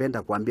ambayo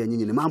ningependa kuambia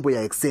nyinyi ni mambo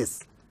ya excess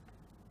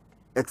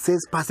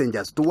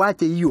passengers.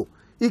 Tuache hiyo.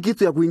 Hii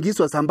kitu ya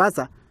kuingizwa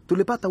Sambasa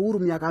tulipata uhuru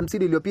miaka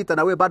 50 iliyopita,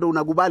 na wewe bado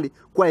unakubali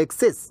kwa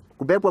excess,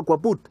 kubebwa kwa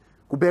boot,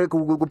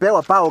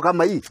 kupewa pao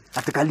kama hii,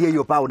 atakalia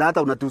hiyo pao na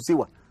hata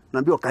unatusiwa.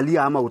 Naambiwa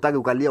kalia ama utaki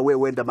ukalia,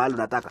 wewe uende mahali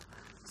unataka.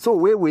 So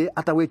wewe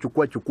hata wewe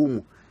chukua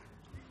chukumu.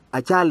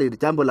 Ajali,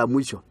 jambo la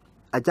mwisho.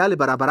 Ajali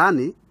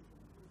barabarani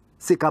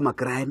si kama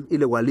crime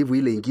ile walivu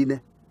ile ingine.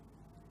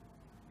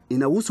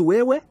 Inahusu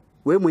wewe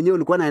mwenyewe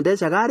ulikuwa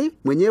unaendesha gari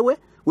mwenyewe,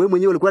 wewe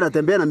mwenyewe ulikuwa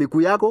unatembea na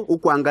miguu yako,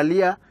 uko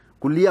angalia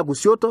kulia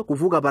kushoto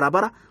kuvuka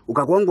barabara,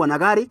 ukagongwa na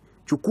gari.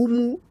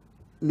 Chukumu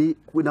ni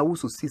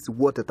inahusu sisi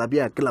wote,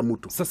 tabia ya kila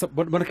mtu. Sasa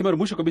Bwana Kimaru,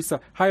 mwisho kabisa,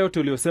 haya yote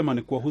uliyosema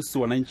ni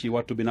kuwahusu wananchi,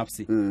 watu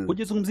binafsi.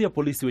 Hujizungumzia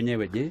polisi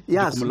wenyewe, je?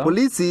 Yes,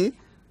 polisi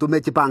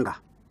tumejipanga.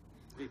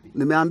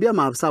 Nimeambia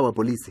maafisa wa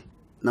polisi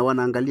na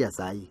wanaangalia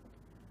saa hii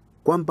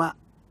kwamba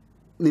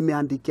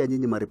nimeandikia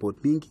nyinyi maripoti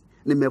mingi,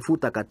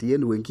 nimefuta kati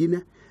yenu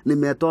wengine,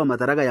 nimetoa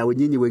madaraka ya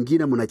nyinyi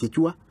wengine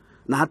mnachichua,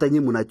 na hata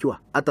nyinyi mnachua.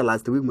 Hata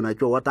last week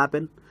mnachua what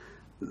happened.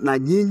 Na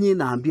nyinyi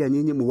naambia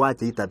nyinyi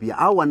muache hii tabia.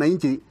 Au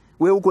wananchi,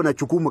 wewe uko na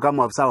chukumu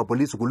kama afisa wa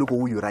polisi kuliko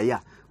huyu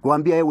raia.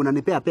 Kuambia yeye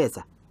unanipea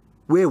pesa,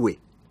 wewe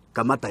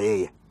kamata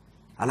yeye.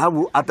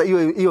 Alafu hata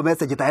hiyo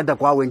message itaenda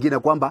kwa wengine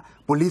kwamba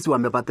polisi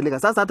wamepatilika.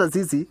 Sasa hata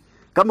sisi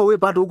kama wewe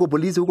bado huko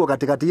polisi huko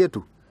katikati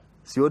yetu,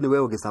 sioni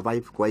wewe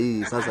ukisurvive kwa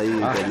hii sasa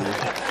hii.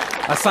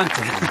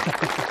 Asante.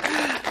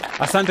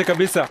 Asante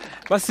kabisa.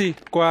 Basi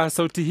kwa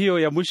sauti hiyo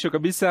ya mwisho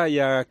kabisa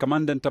ya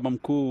Commandant ama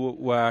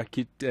mkuu wa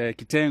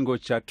kitengo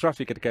cha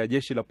traffic katika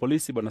jeshi la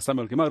polisi Bwana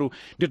Samuel Kimaru,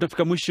 ndio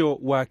tunafika mwisho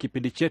wa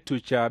kipindi chetu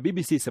cha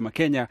BBC Sema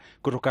Kenya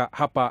kutoka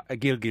hapa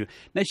Gilgil.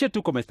 Naishia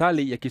tu kwa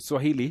methali ya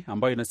Kiswahili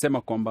ambayo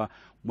inasema kwamba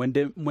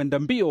mwenda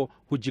mbio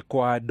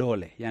hujikwaa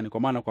dole, yani kwa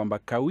maana kwamba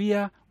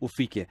kawia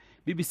ufike.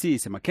 BBC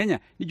Sema Kenya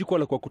ni jukwaa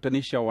la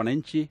kuwakutanisha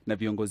wananchi na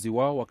viongozi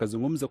wao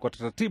wakazungumza kwa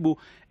taratibu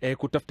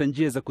kutafuta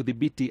njia za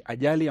kudhibiti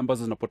ajali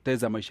ambazo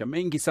zinapoteza maisha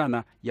mengi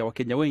sana ya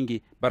Wakenya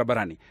wengi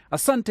barabarani.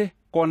 Asante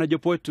kwa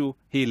wanajopo wetu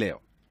hii leo.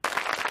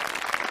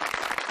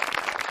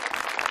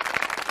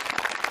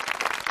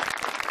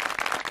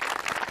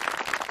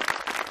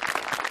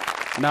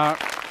 Na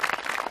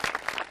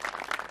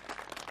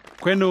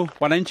kwenu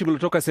wananchi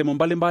mliotoka sehemu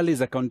mbalimbali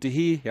za kaunti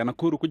hii ya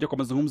Nakuru kuja kwa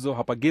mazungumzo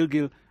hapa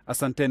Gilgil,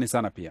 asanteni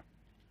sana pia.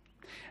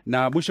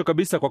 Na mwisho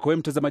kabisa kwa wewe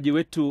mtazamaji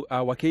wetu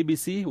wa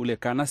KBC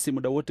uliyekaa nasi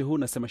muda wote huu,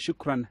 nasema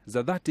shukran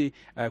za dhati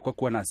kwa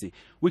kuwa nasi.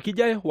 Wiki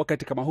ijayo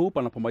wakati kama huu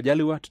panapo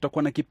majaliwa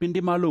tutakuwa na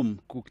kipindi maalum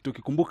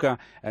tukikumbuka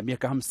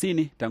miaka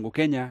 50 tangu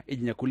Kenya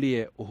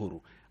ijinyakulie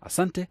uhuru.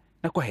 Asante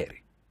na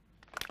kwaheri.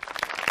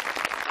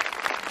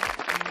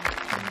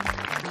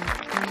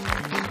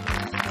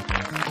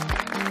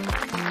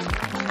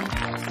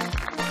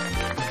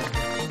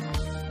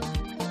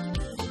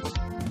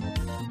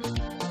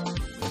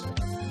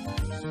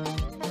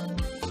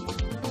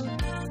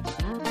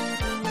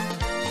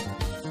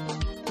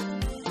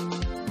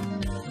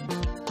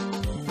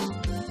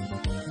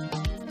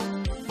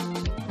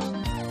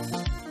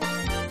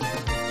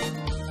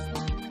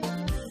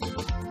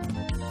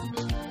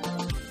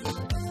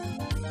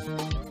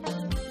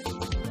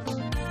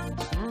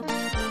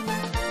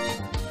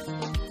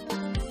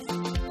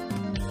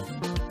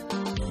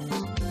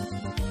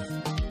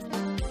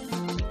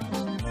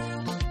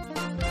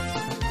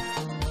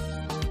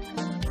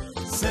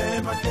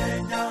 Sema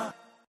Kenya.